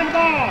 Let's get on the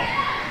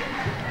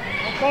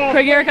ball.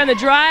 Craig Eric on the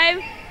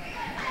drive.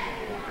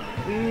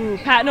 Ooh,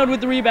 Patnode with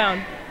the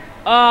rebound.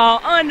 Oh,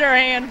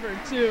 underhand for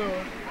two.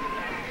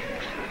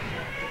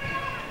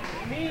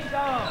 Me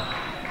down.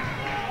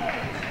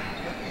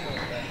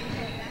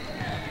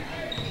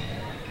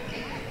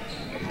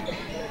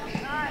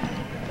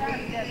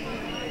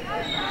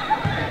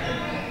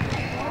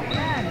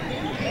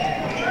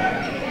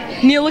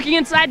 Neal looking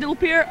inside to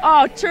Lapierre.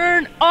 Oh,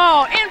 turn.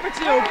 Oh, in for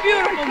two.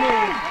 Beautiful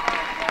move.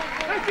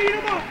 Let's eat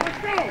him up.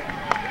 Let's go.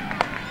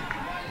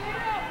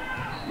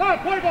 Come on,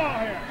 play ball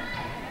here.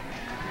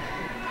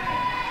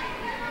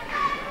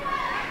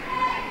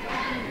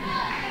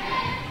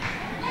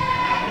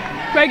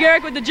 Craig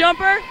Eric with the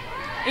jumper.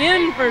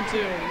 In for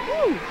two.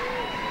 Woo.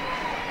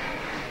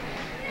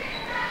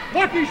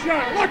 Lucky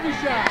shot. Lucky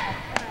shot.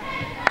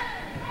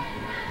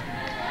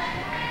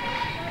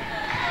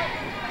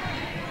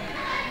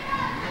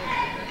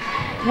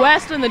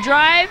 West on the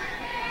drive.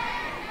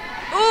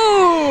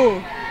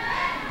 Ooh!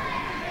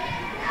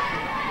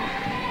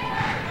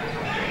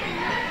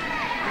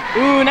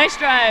 Ooh, nice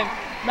drive.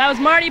 That was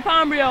Marty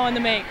Pombrio on the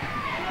make.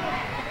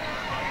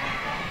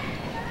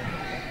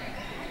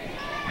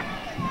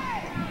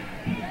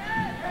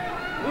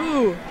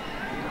 Ooh.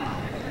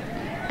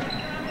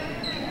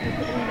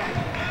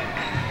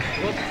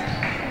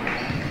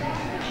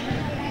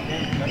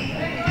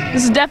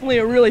 This is definitely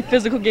a really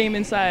physical game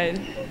inside.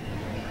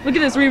 Look at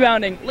this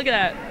rebounding. Look at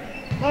that.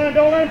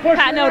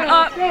 Patnode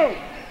up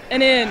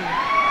and in.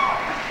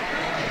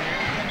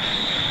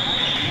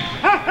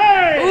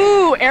 Hey!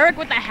 Ooh, Eric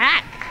with the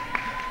hat.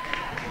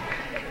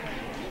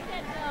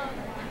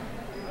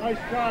 Nice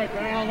try,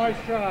 Val. Nice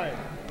try.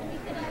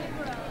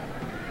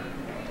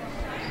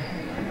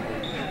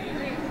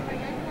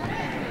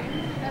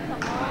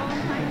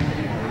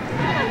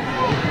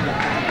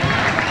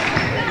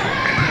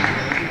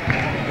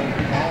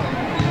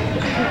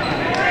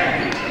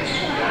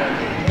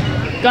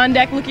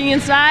 Gondek looking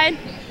inside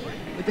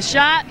with the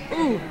shot.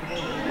 Ooh,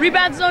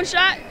 rebound zone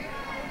shot.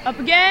 Up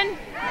again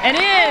and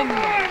in.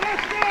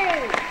 Let's go.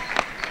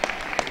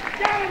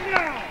 Got him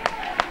now.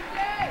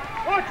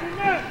 Watch your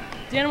net.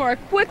 Dannemora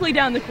quickly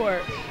down the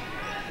court.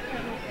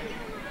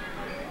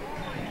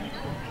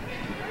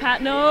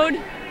 Patnode.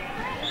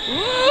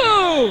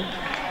 Ooh,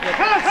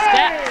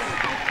 steps.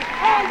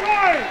 All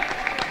right.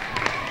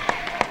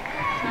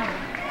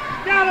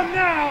 Got him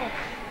now.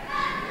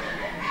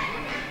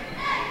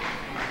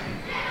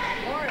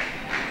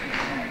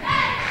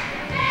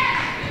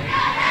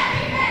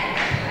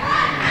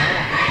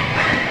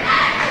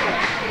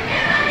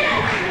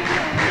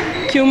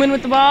 Kuhlman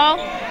with the ball.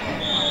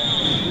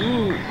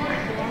 Ooh.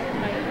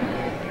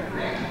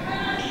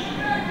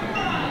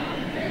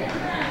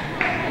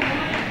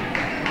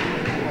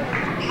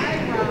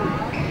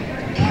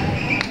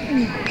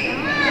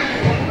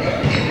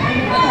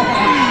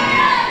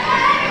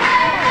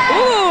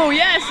 Ooh,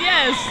 yes,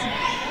 yes.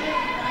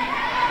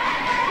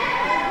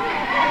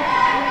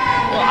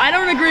 Well, I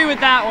don't agree with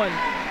that one.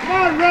 Come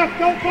on, ref,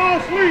 don't fall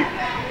asleep.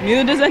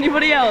 Neither does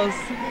anybody else.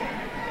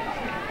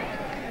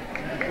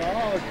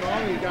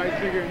 You guys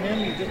figured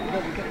him just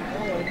because he couldn't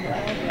follow him.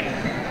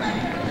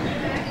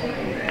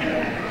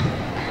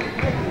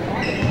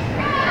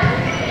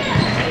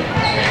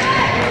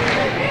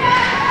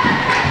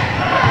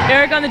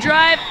 Eric on the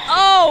drive.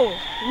 Oh,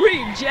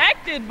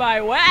 rejected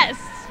by West.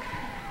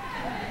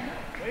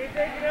 What do you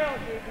take it out,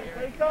 JP?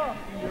 Play tough.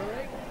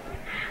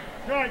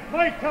 Right,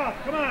 play tough.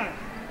 Come on.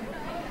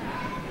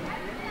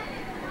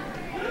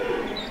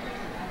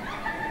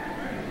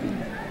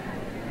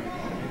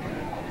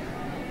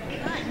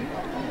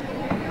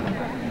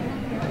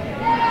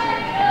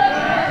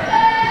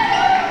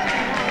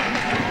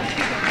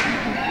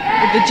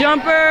 With the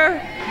jumper,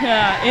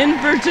 yeah, in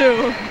for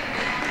two.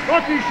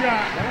 Lucky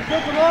shot. Don't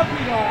take a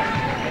lucky dog.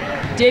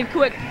 Dave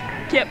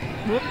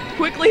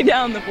quickly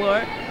down the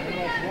floor.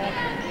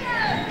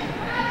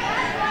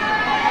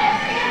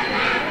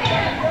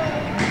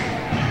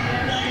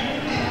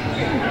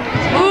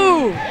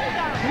 Ooh!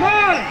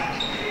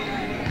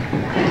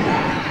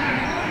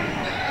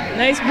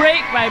 Nice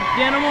break by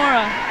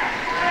Dannemora.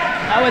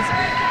 That was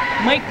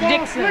Mike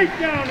Dixon.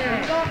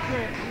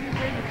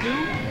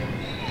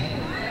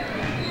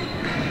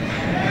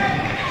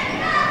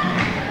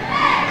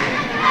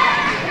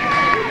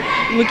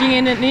 Looking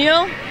in at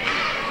Neil.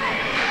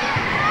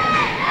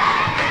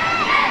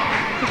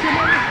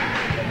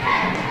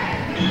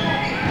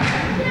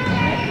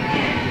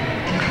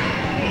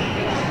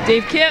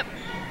 Dave Kipp.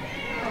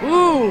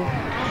 Ooh.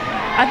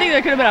 I think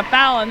there could have been a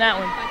foul on that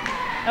one.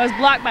 That was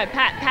blocked by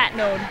Pat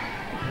Node.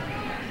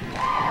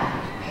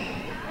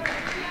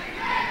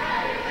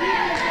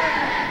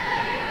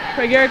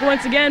 Craig Eric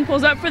once again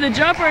pulls up for the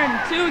jumper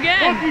and 2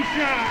 again.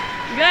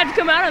 You're gonna have to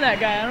come out on that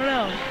guy, I don't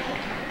know.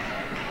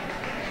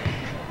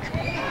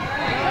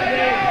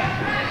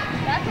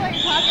 That's why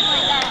you're talking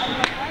like that.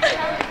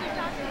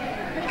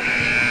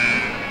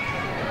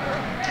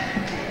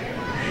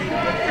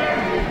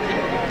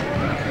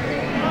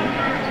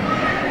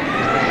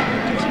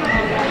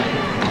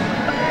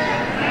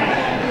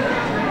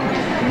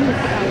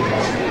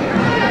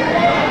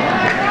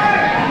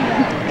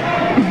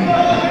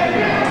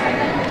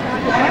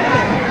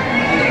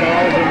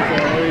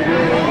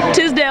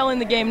 Tisdale in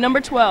the game,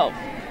 number 12.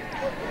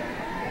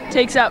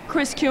 Takes out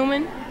Chris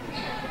Kuhlman.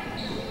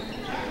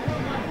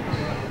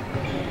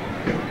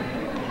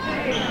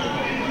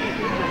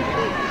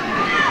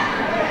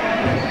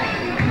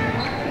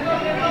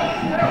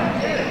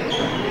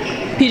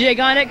 PJ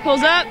Gondik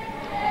pulls up.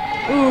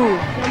 Ooh.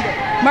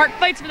 Mark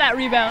fights for that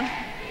rebound.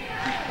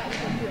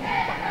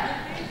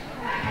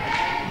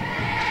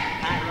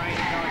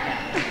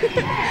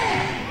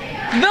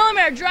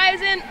 Villamere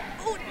drives in.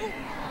 Ooh, ooh.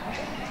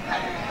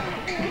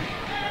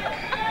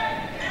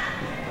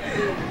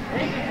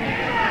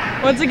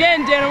 Once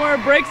again,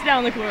 Dannemora breaks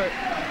down the court.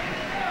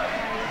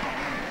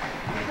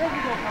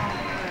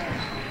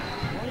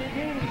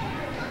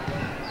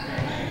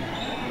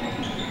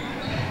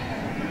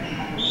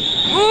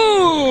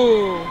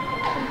 Ooh!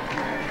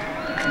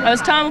 That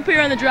was Tom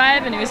Lapeer on the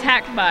drive, and he was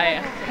hacked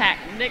by Pat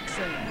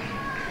Nixon.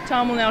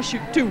 Tom will now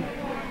shoot 2.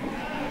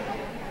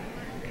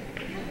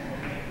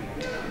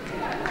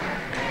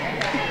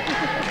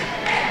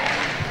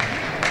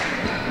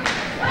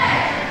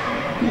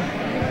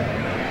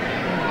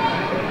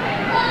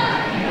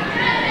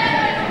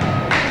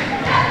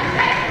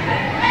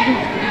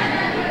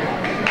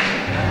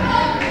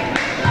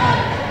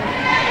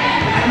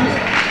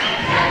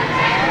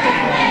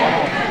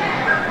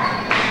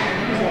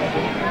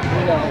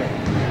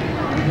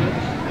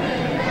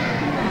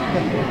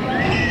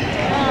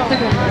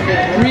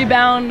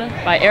 Rebound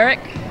by Eric.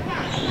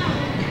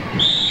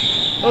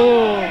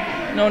 Oh,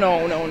 no.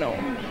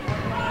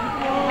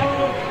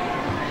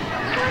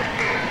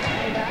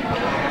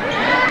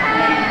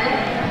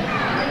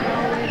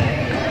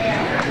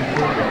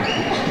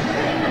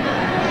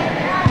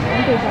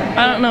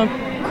 I don't know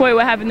quite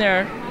what happened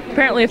there.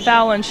 Apparently a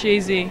foul on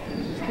Chazy.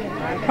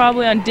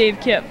 Probably on Dave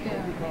Kipp.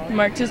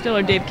 Mark Tisdale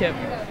or Dave Kipp.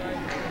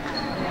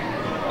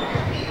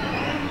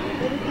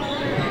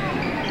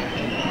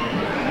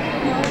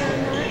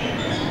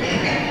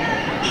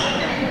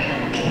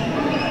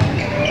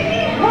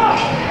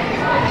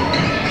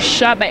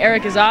 Shot by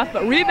Eric is off,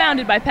 but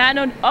rebounded by Pat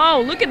Node.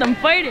 Oh, look at them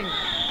fighting.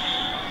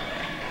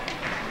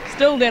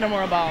 Still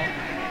Dannemora ball.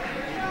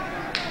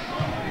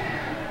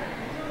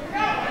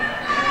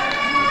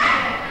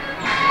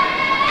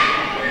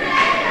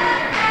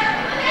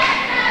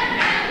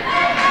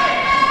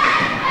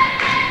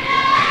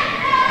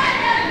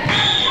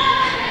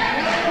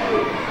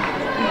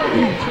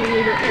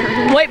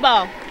 White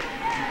ball.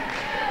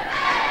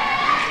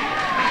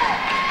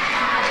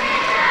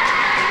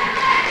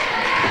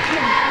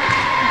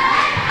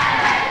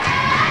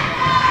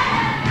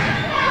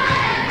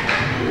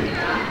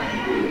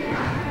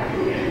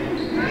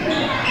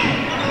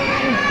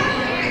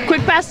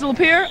 Quick pass to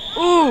Lapeer.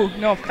 Ooh,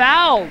 no,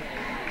 foul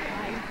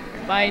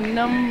by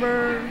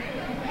number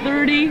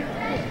 30.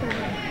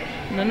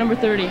 No, number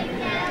 30.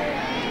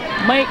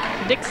 Mike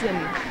Dixon.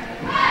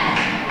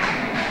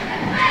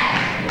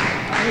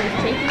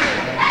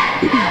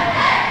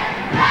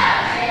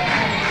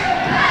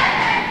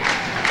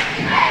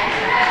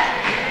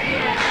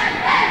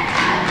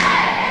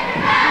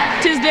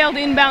 Tisdale to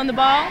inbound the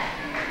ball.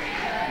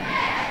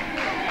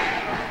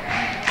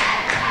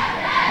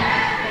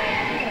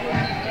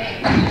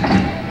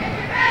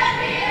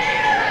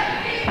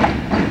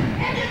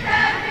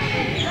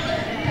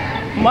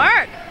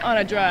 Mark on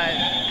a drive.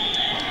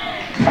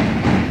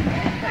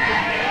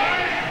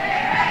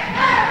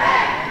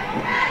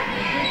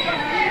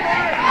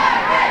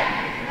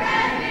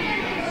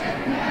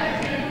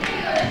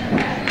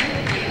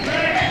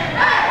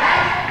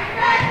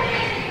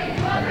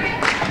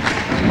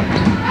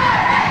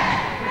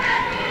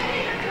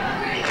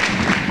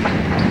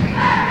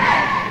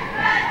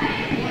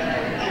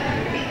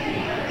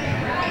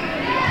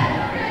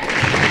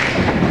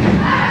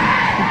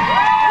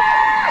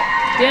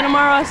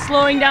 Dannemora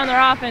slowing down their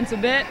offense a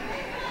bit.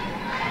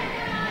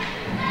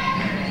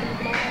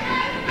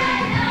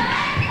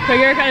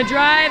 Prager kind of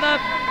drive up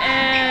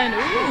and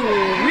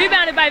ooh,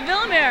 rebounded by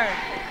Villemere.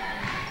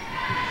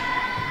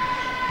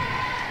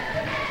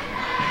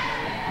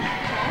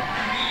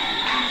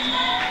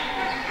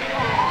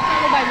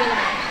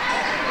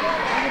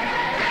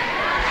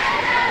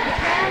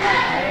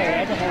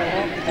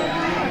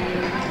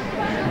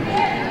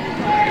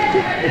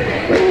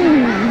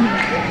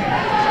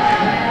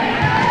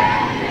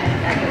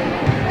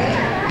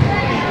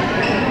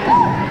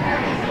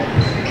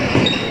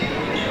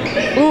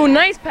 Ooh,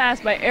 nice pass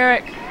by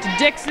Eric to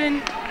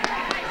Dixon.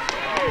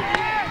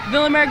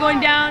 Villemere going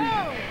down.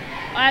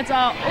 That's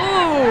all.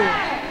 Ooh.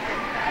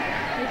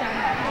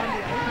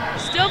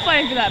 Still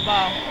fighting for that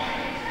ball.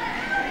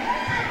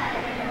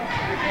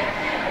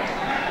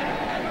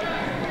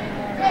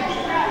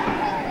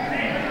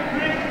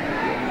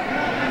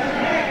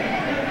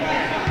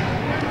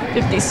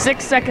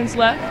 "56 seconds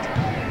left.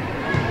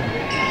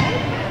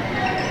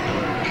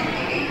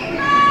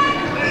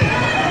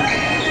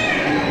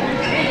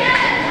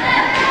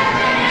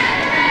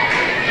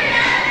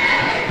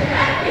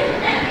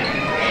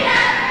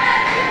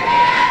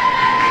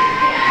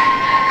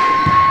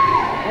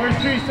 Where's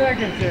 3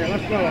 seconds here?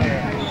 Let's go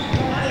here.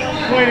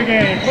 Play the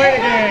game. Play the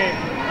game.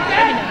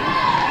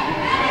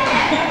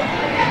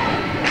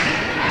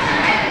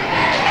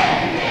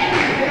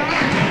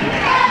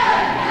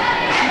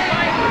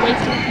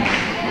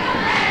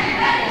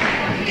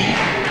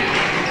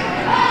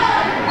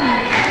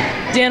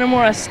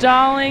 Dannemora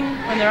stalling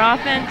on their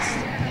offense.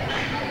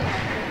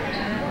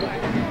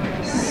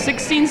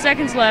 16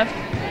 seconds left.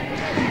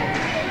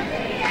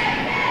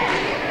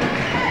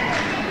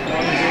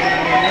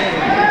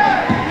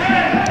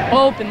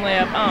 Open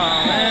layup.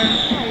 Oh man.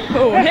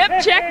 Oh, hip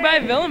check by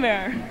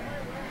Villemere.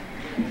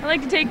 I'd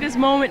like to take this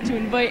moment to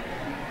invite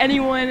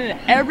anyone and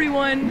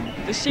everyone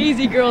to the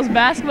Chazy girls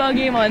basketball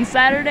game on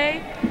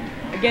Saturday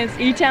against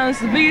E-Town. It's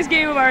the biggest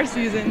game of our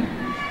season.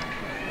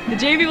 The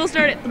JV will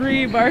start at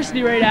 3,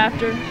 varsity right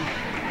after.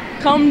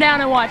 Come down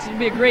and watch. It'll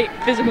be a great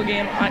physical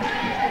game.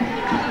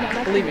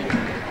 Believe me.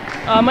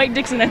 Mike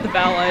Dixon at the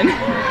foul line.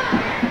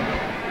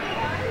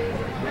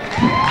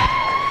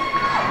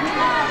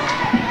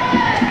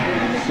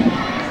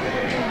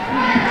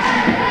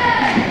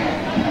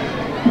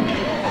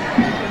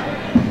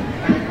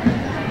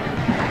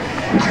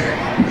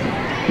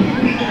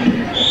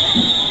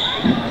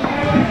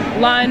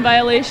 Line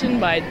violation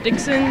by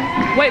Dixon.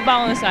 White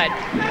ball on the side.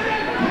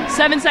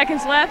 7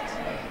 seconds left.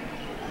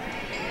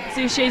 Let's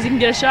see if Chazy can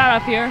get a shot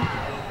off here.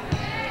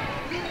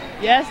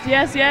 Yes,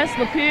 yes, yes.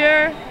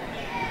 Lapierre.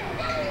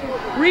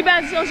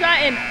 Rebound, still shot,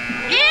 and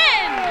in!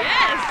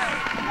 Yes!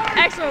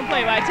 Excellent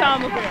play by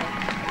Tom Lapierre.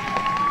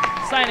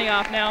 Signing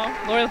off now.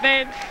 Lori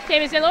Lefebvre.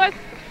 Tammy St. Louis.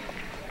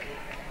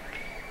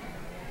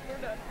 We're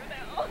done for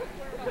now.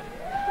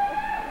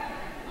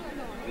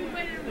 We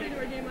waited to play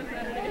our game on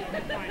Saturday.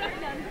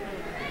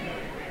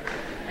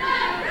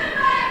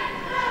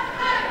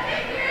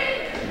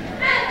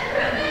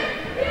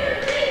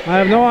 I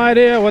have no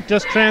idea what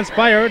just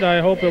transpired.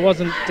 I hope it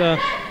wasn't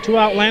too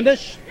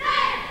outlandish.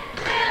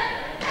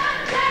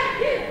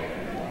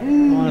 I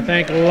want to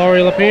thank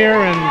Lori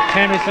Lapierre and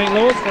Tammy St.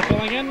 Louis for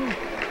filling in.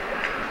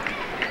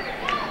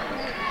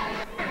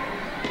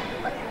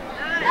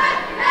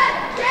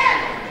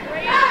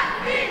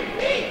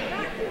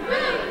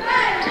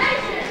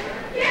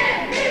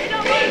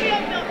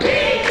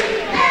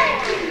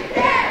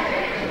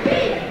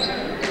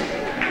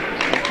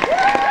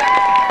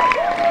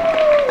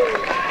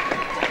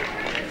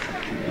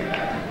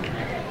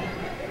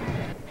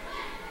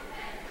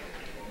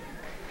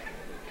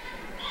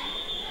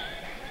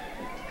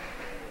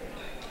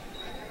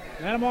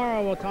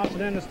 Dannemora will toss it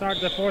in to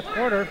start the fourth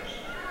quarter.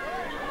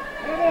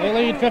 They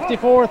lead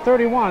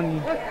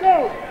 54-31. Let's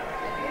go.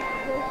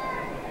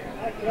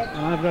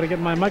 And I've got to get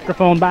my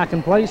microphone back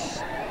in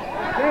place.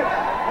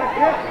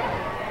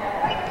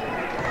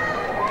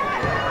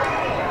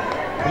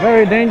 A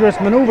very dangerous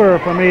maneuver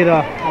for me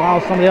to allow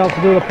somebody else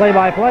to do the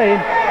play-by-play.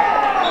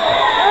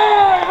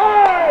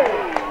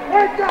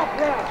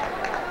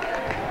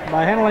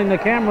 By handling the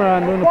camera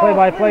and doing the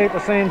play-by-play at the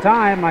same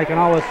time, I can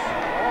always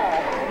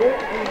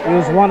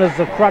use one as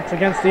a crutch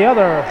against the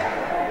other.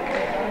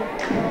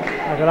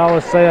 I could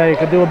always say I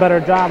could do a better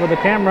job with the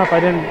camera if I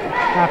didn't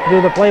have to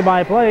do the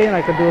play-by-play, and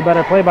I could do a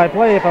better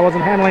play-by-play if I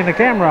wasn't handling the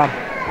camera.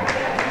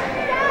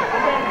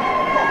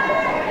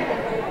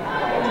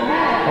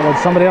 But with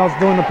somebody else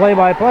doing the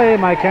play-by-play,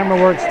 my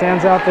camera work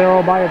stands out there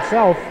all by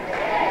itself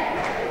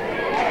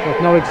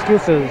with no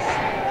excuses.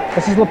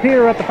 This is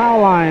Lapierre at the foul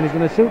line. He's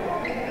going to shoot.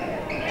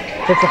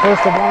 Hits the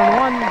first of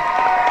 1-and-1.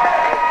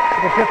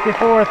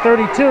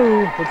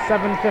 54-32 with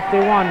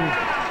 7:51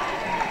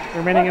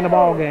 remaining in the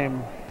ball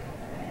game.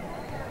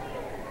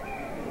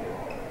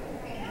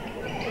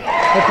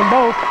 Hits them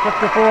both.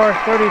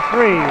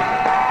 54-33.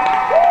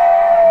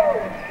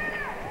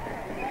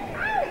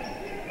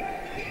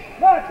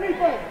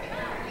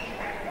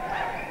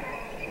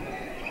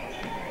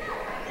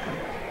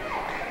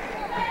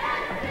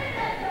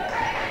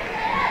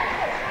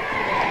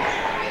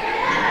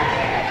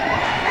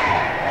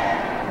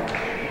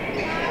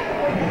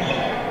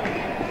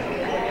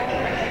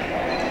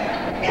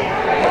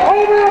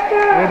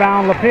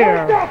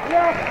 Lapierre.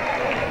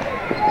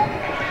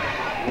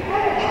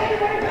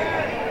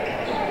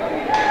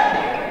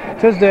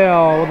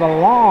 Tisdale with a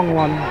long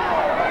one.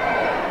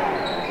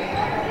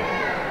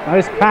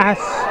 Nice pass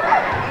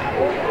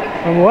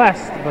from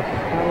West, but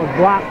that was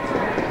blocked.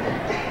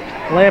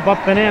 Layup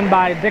up and in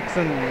by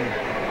Dixon.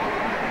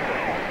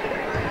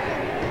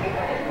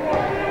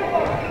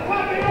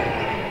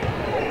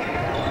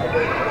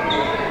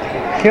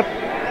 Kip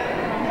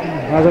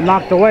has it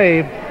knocked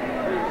away.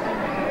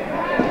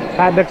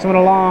 Pat Dixon with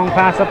a long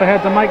pass up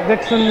ahead to Mike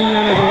Dixon,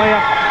 and there's a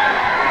layup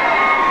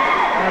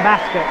and a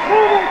basket.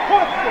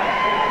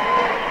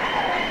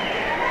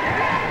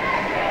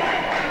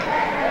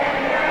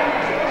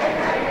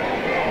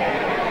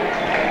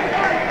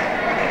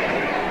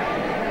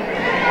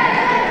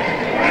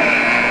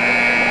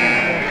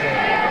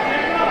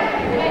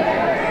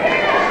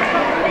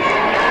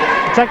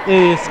 Check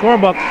the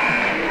scorebook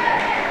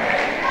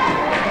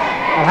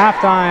at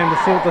halftime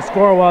to see what the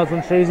score was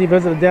when Chazy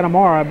visited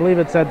Dannemora. I believe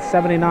it said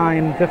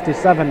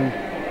 79-57.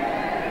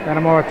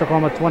 Dannemora took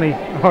home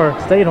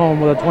stayed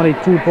home with a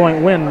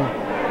 22-point win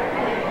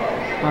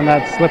on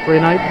that slippery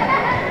night.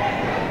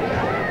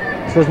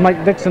 So there's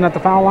Mike Dixon at the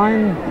foul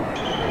line.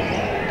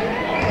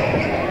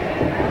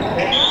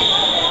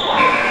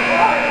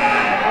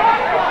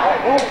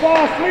 Don't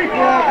fall asleep,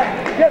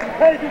 man. You're getting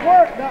paid to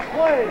work, not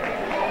play.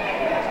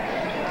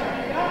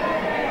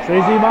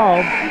 Chazy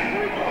ball.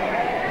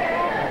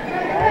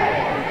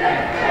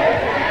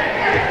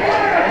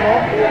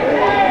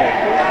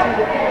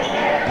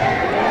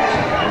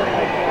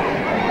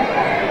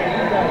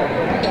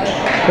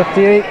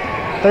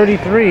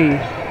 (58-33).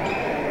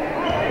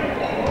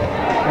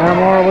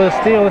 Dannemora with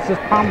a steal. This is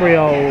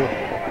Pombrio.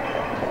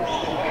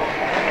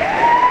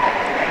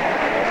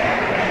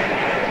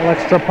 An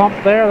extra pump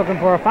there, looking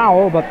for a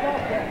foul, but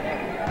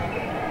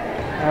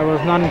there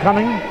was none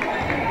coming.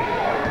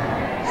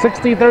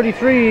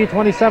 60-33,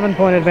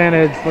 27-point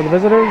advantage for the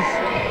visitors.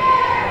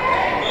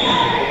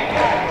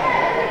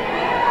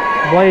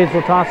 Blades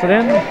will toss it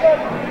in.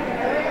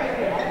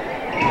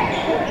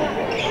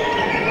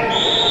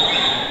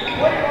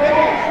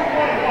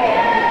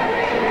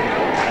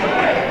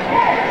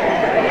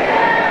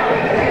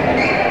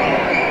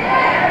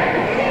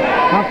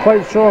 Not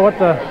quite sure what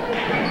the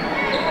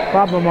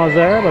problem was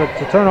there, but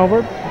it's a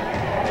turnover.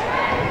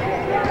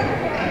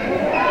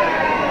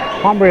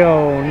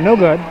 Pombrio, no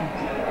good.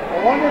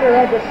 I wonder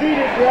they're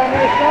undefeated on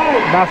their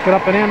side. Basket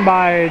up and in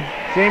by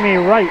Jamie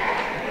Wright.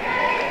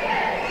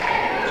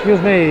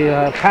 Excuse me,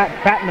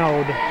 Pat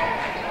Node.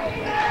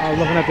 I was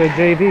looking at the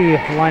JV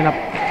lineup.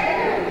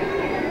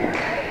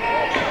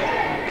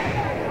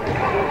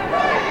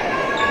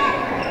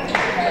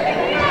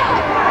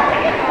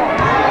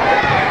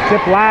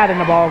 Chip Ladd in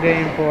the ball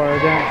game for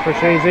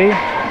Chazy.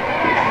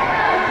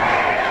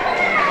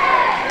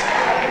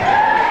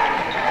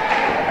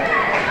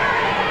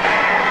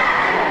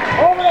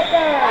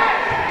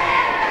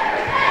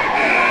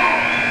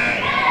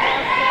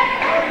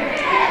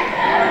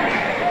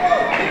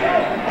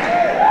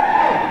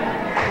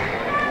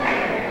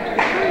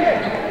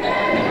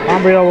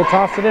 Pombrio will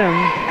toss it in.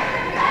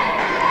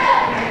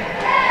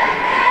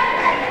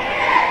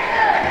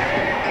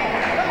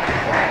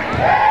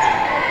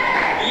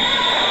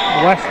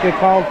 West be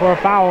called for a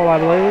foul, I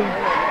believe.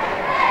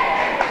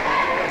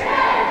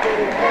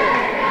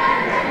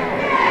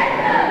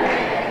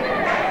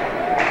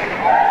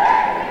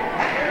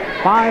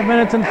 Five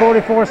minutes and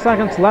 44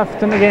 seconds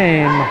left in the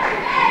game.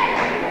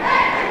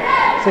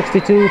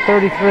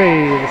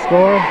 62-33 the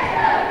score.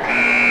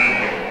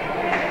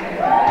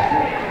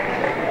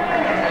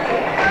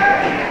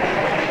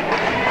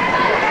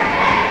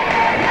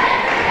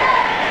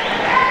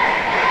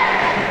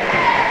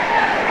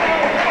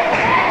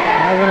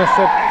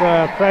 Sit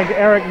Craig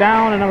Eric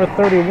down, and number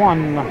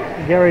 31,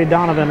 Gary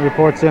Donovan,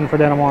 reports in for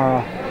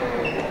Dannemora.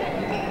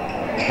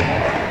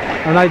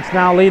 Our Knights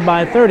now lead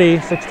by 30,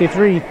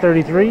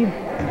 63-33.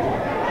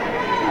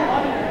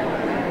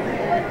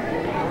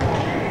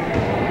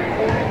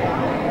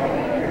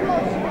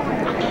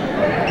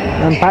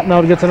 And Pat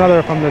Node gets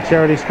another from the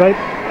charity stripe.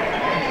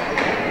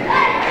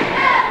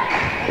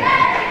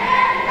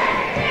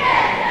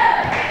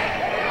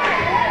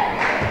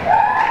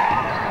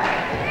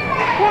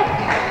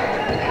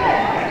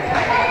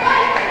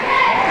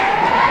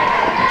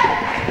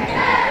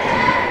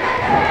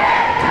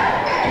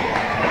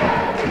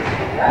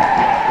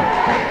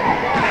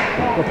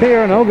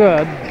 Here, no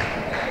good.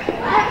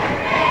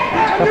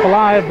 Kept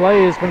alive,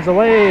 Blaze comes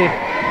away.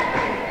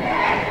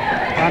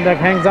 Condeck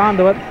hangs on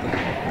to it.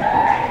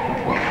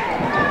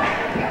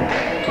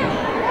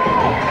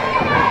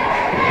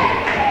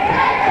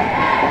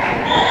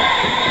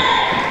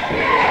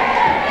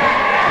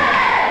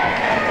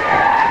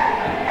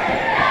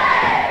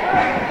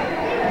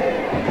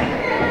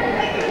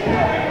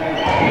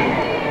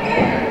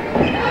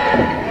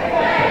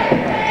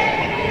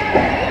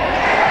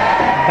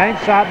 Bank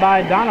shot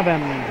by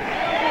Donovan.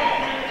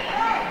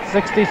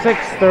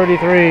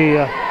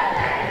 66-33.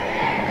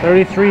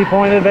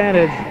 33-point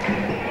advantage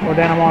for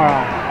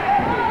Dannemora.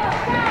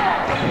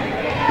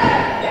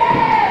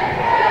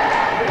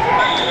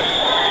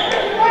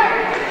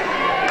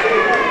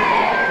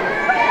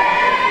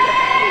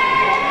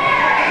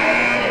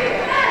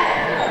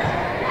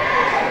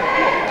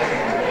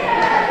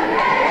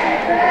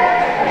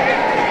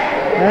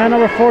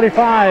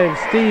 45,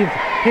 Steve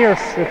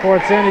Pierce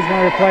reports in. He's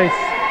going to replace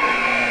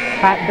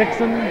Pat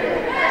Dixon.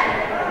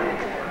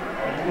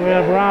 We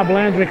have Rob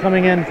Landry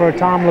coming in for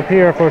Tom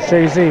Lapierre for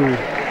Chazy.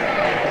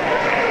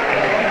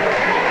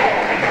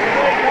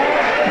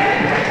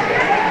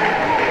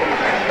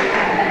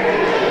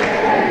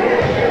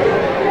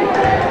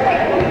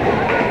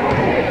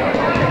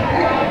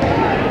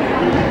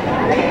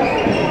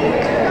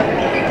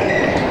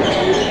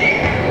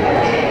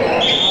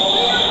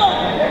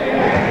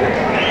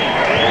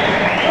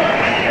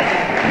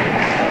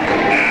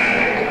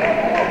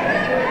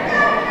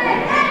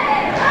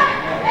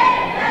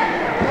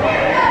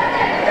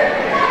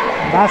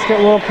 Basket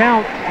will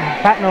count.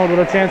 Patnode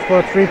with a chance for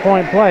a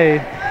three-point play.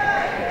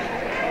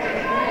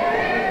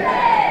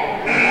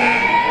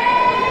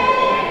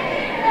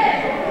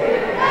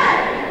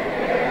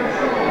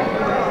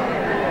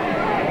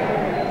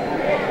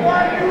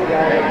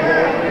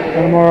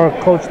 Dannemora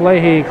Coach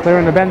Leahy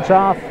clearing the bench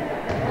off.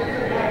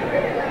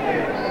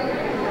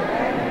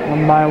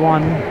 One by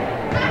one.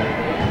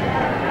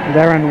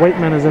 Darren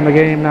Waitman is in the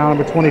game now,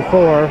 number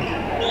 24.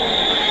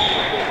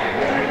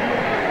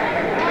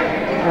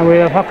 And we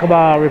have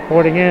Huckabee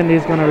reporting in.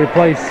 He's going to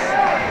replace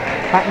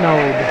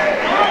Patnode.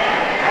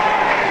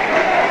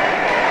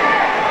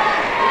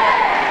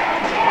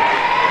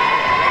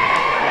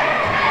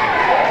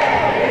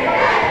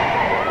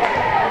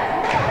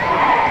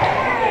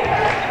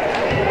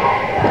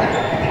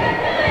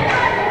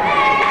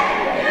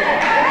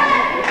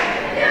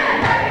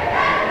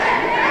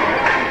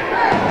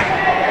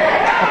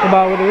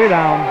 Huckabee with the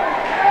rebound.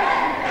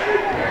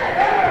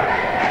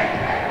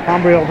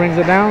 Pombrio brings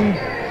it down.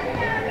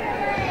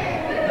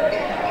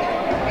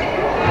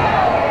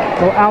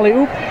 So alley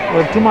oop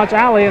with too much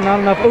alley and not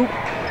enough oop.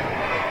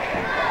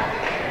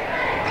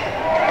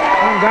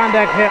 And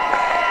Gondek hit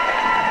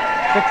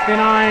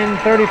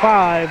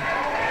 69-35.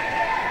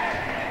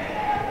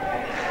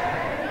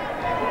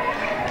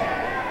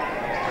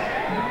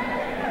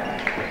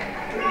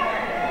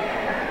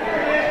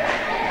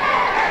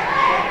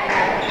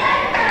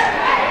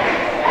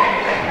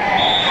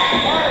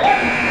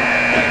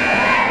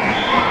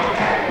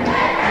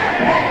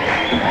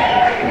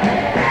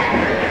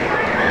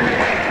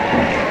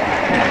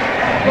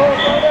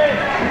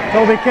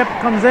 Toby Kipp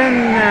comes in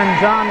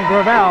and John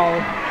Gravel.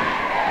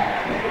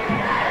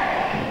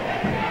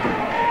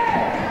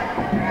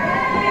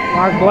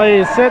 Mark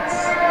Blaze sits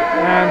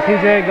and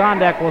PJ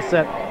Gondek will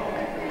sit.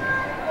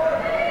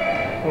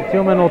 So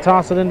Kuhlman will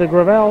toss it into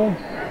Gravel.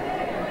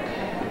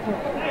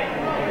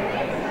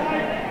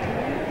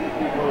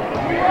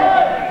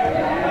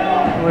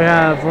 We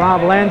have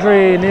Rob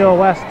Landry, Neil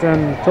West,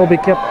 and Toby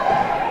Kipp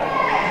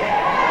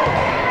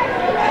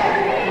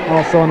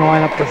also in the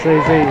lineup for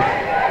Chazy.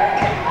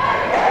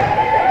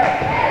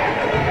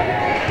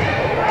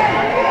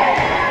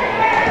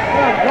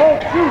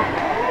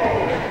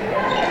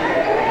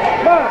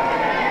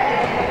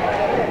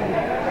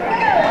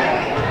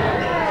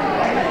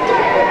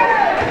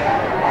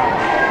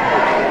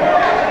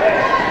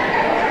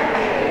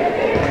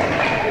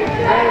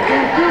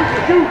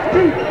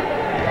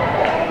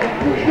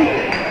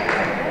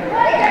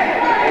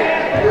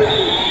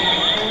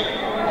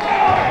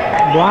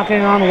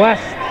 Blocking on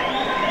West.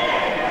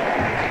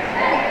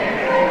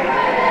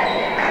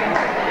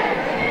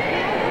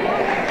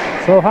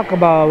 So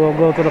Huckabee will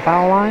go to the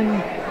foul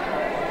line.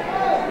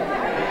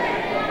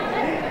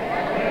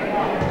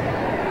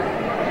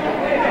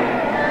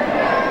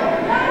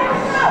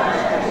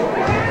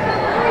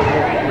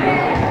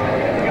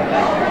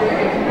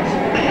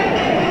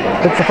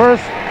 It's the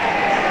first.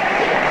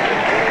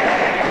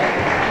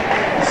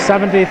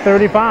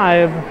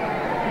 70-35.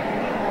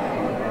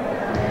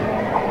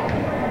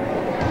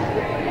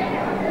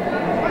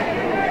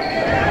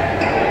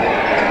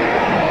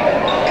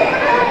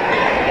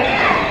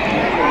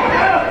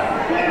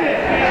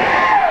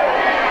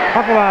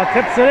 Huckabee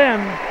tips it in.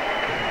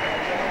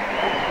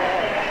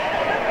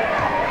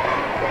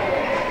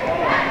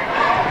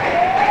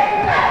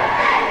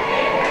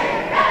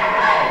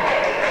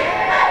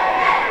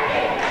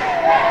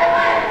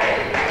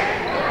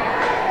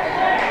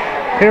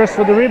 Pierce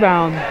with the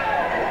rebound.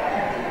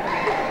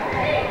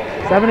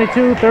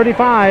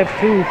 72-35,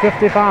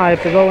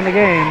 2:55 to go in the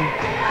game.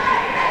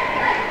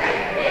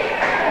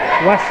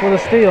 West with a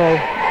steal.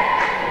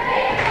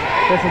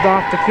 This is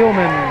off to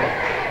Kuhlman.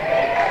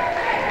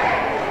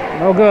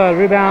 No good.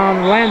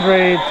 Rebound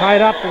Landry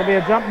tied up. It'll be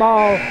a jump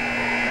ball.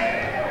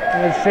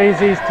 And it's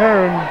Chazy's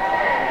turn.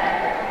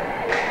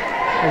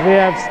 As we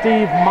have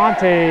Steve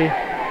Monte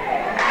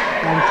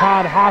and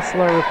Todd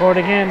Hostler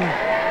reporting in.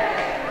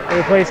 They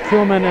replace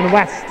Kuhlman and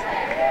West.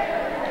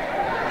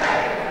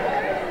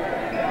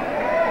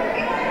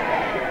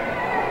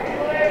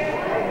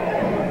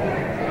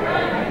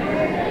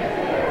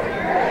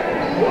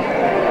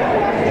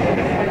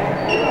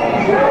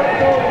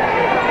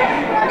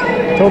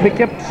 Toby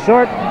Kipp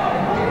short.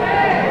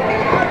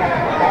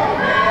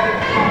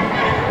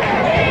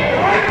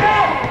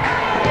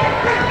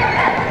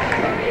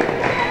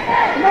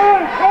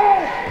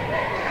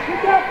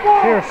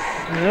 Pierce,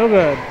 no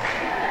good.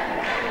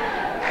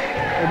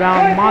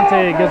 Rebound,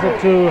 Monte gives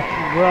it to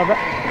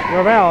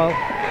Gravel.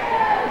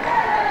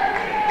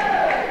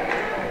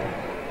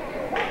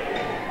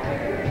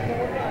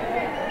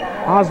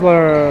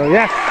 Hosler,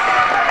 yes.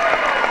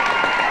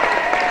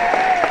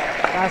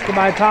 Basket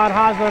by Todd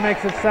Hosler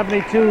makes it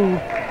 72-37.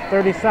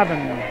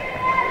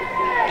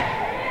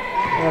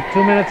 We have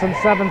 2 minutes and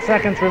 7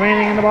 seconds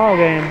remaining in the ball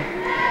game.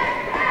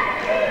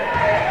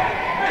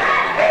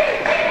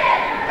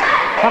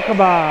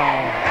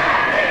 Huckabee.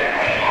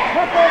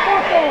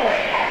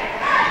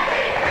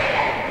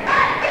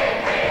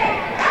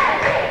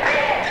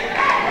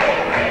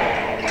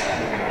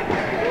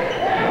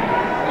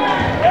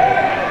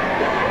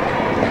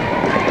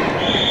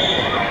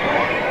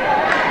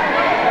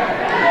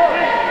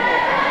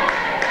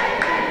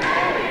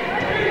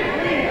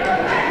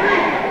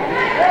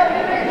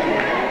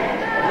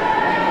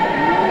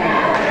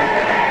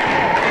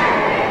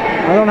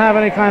 I don't have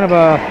any kind of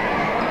a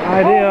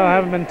idea. I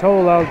haven't been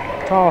told how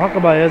tall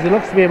Huckabee is. He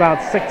looks to be about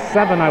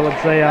 6'7", I would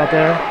say, out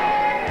there.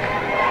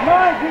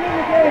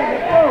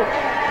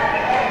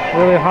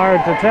 Really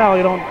hard to tell.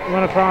 You don't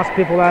run across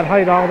people that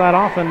height all that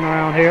often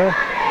around here.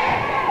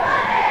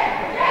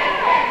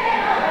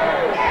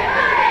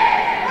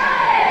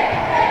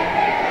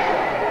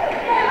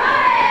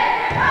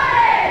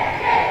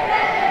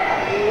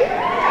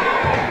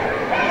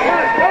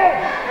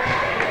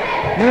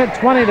 Minute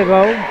 20 to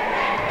go.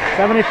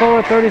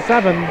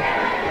 74-37.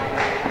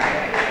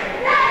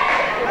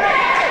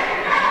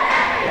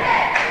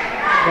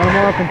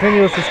 Dannemora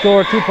continues to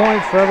score 2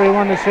 points for every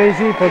one that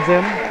Chazy puts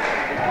in.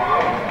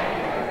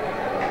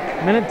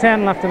 Minute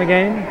 10 left in the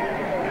game.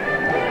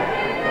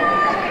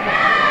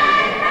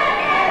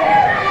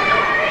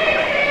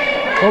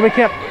 Kobe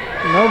Kip,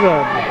 no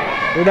good.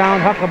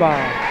 Rebound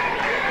Huckabee.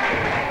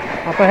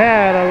 Up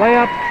ahead, a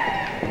layup.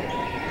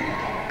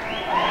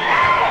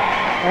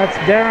 That's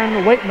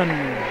Darren Waitman.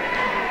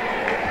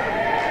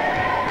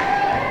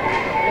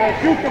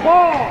 Shoot the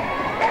ball!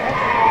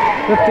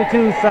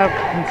 52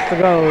 seconds to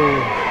go.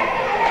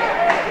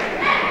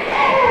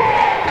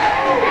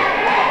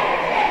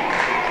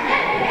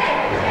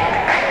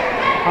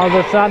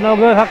 How's shot? No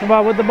good.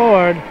 Huckabee with the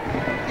board.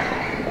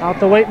 Out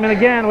to Waitman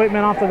again.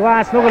 Waitman off the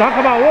glass. No good.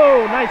 Huckabee.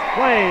 Whoa, nice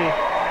play.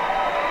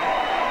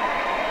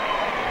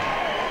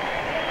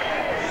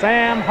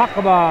 Sam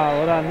Huckabee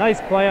with a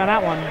nice play on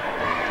that one.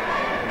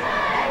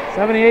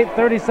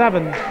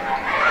 78-37.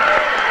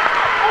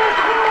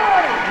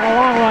 A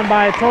long run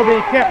by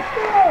Toby Kip.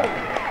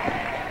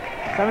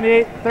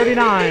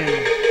 78-39.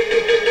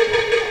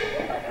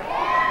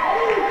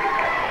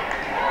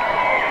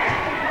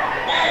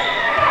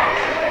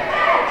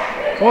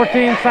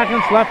 "14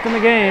 seconds left in the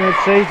game. It's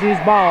Chazy's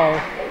ball.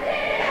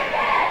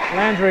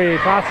 Landry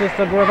tosses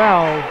to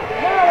Gravel.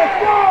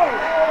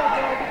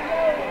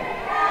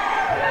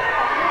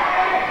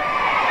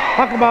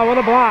 Huckabee with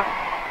a block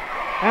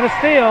and a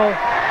steal.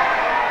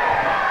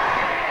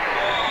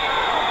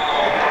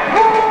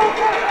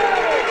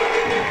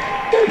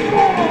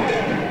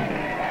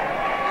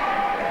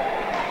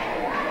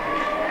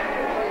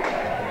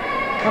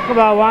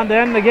 Huckabee wanted to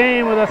end the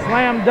game with a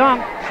slam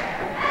dunk.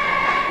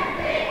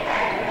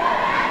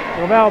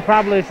 Gravel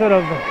probably should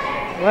have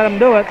let him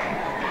do it.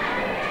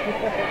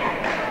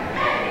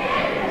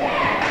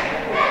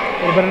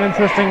 Would have been an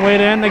interesting way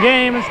to end the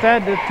game.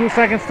 Instead, 2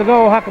 seconds to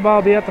go, Huckabee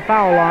will be at the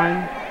foul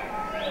line.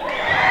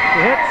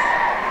 He hits.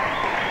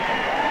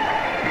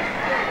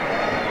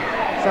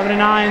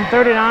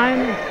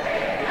 79-39.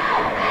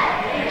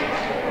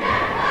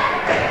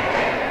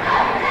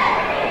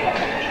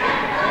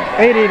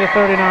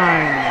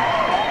 $80-39.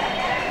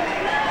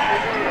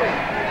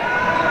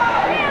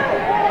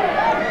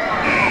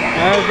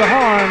 There's the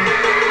horn.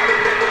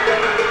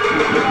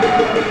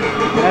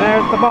 And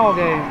there's the ball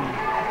game.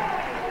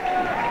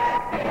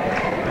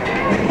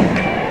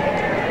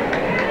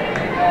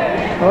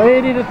 So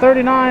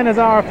 80-39 is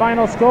our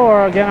final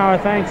score. Again, our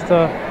thanks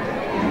to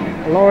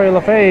Lori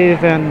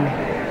Lefebvre and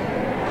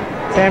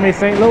Tammy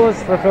St.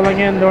 Louis for filling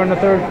in during the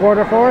third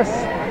quarter for us.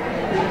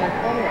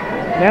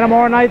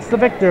 Dannemora Knights the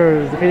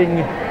victors,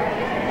 defeating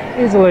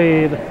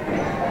easily the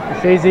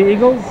Chazy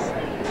Eagles.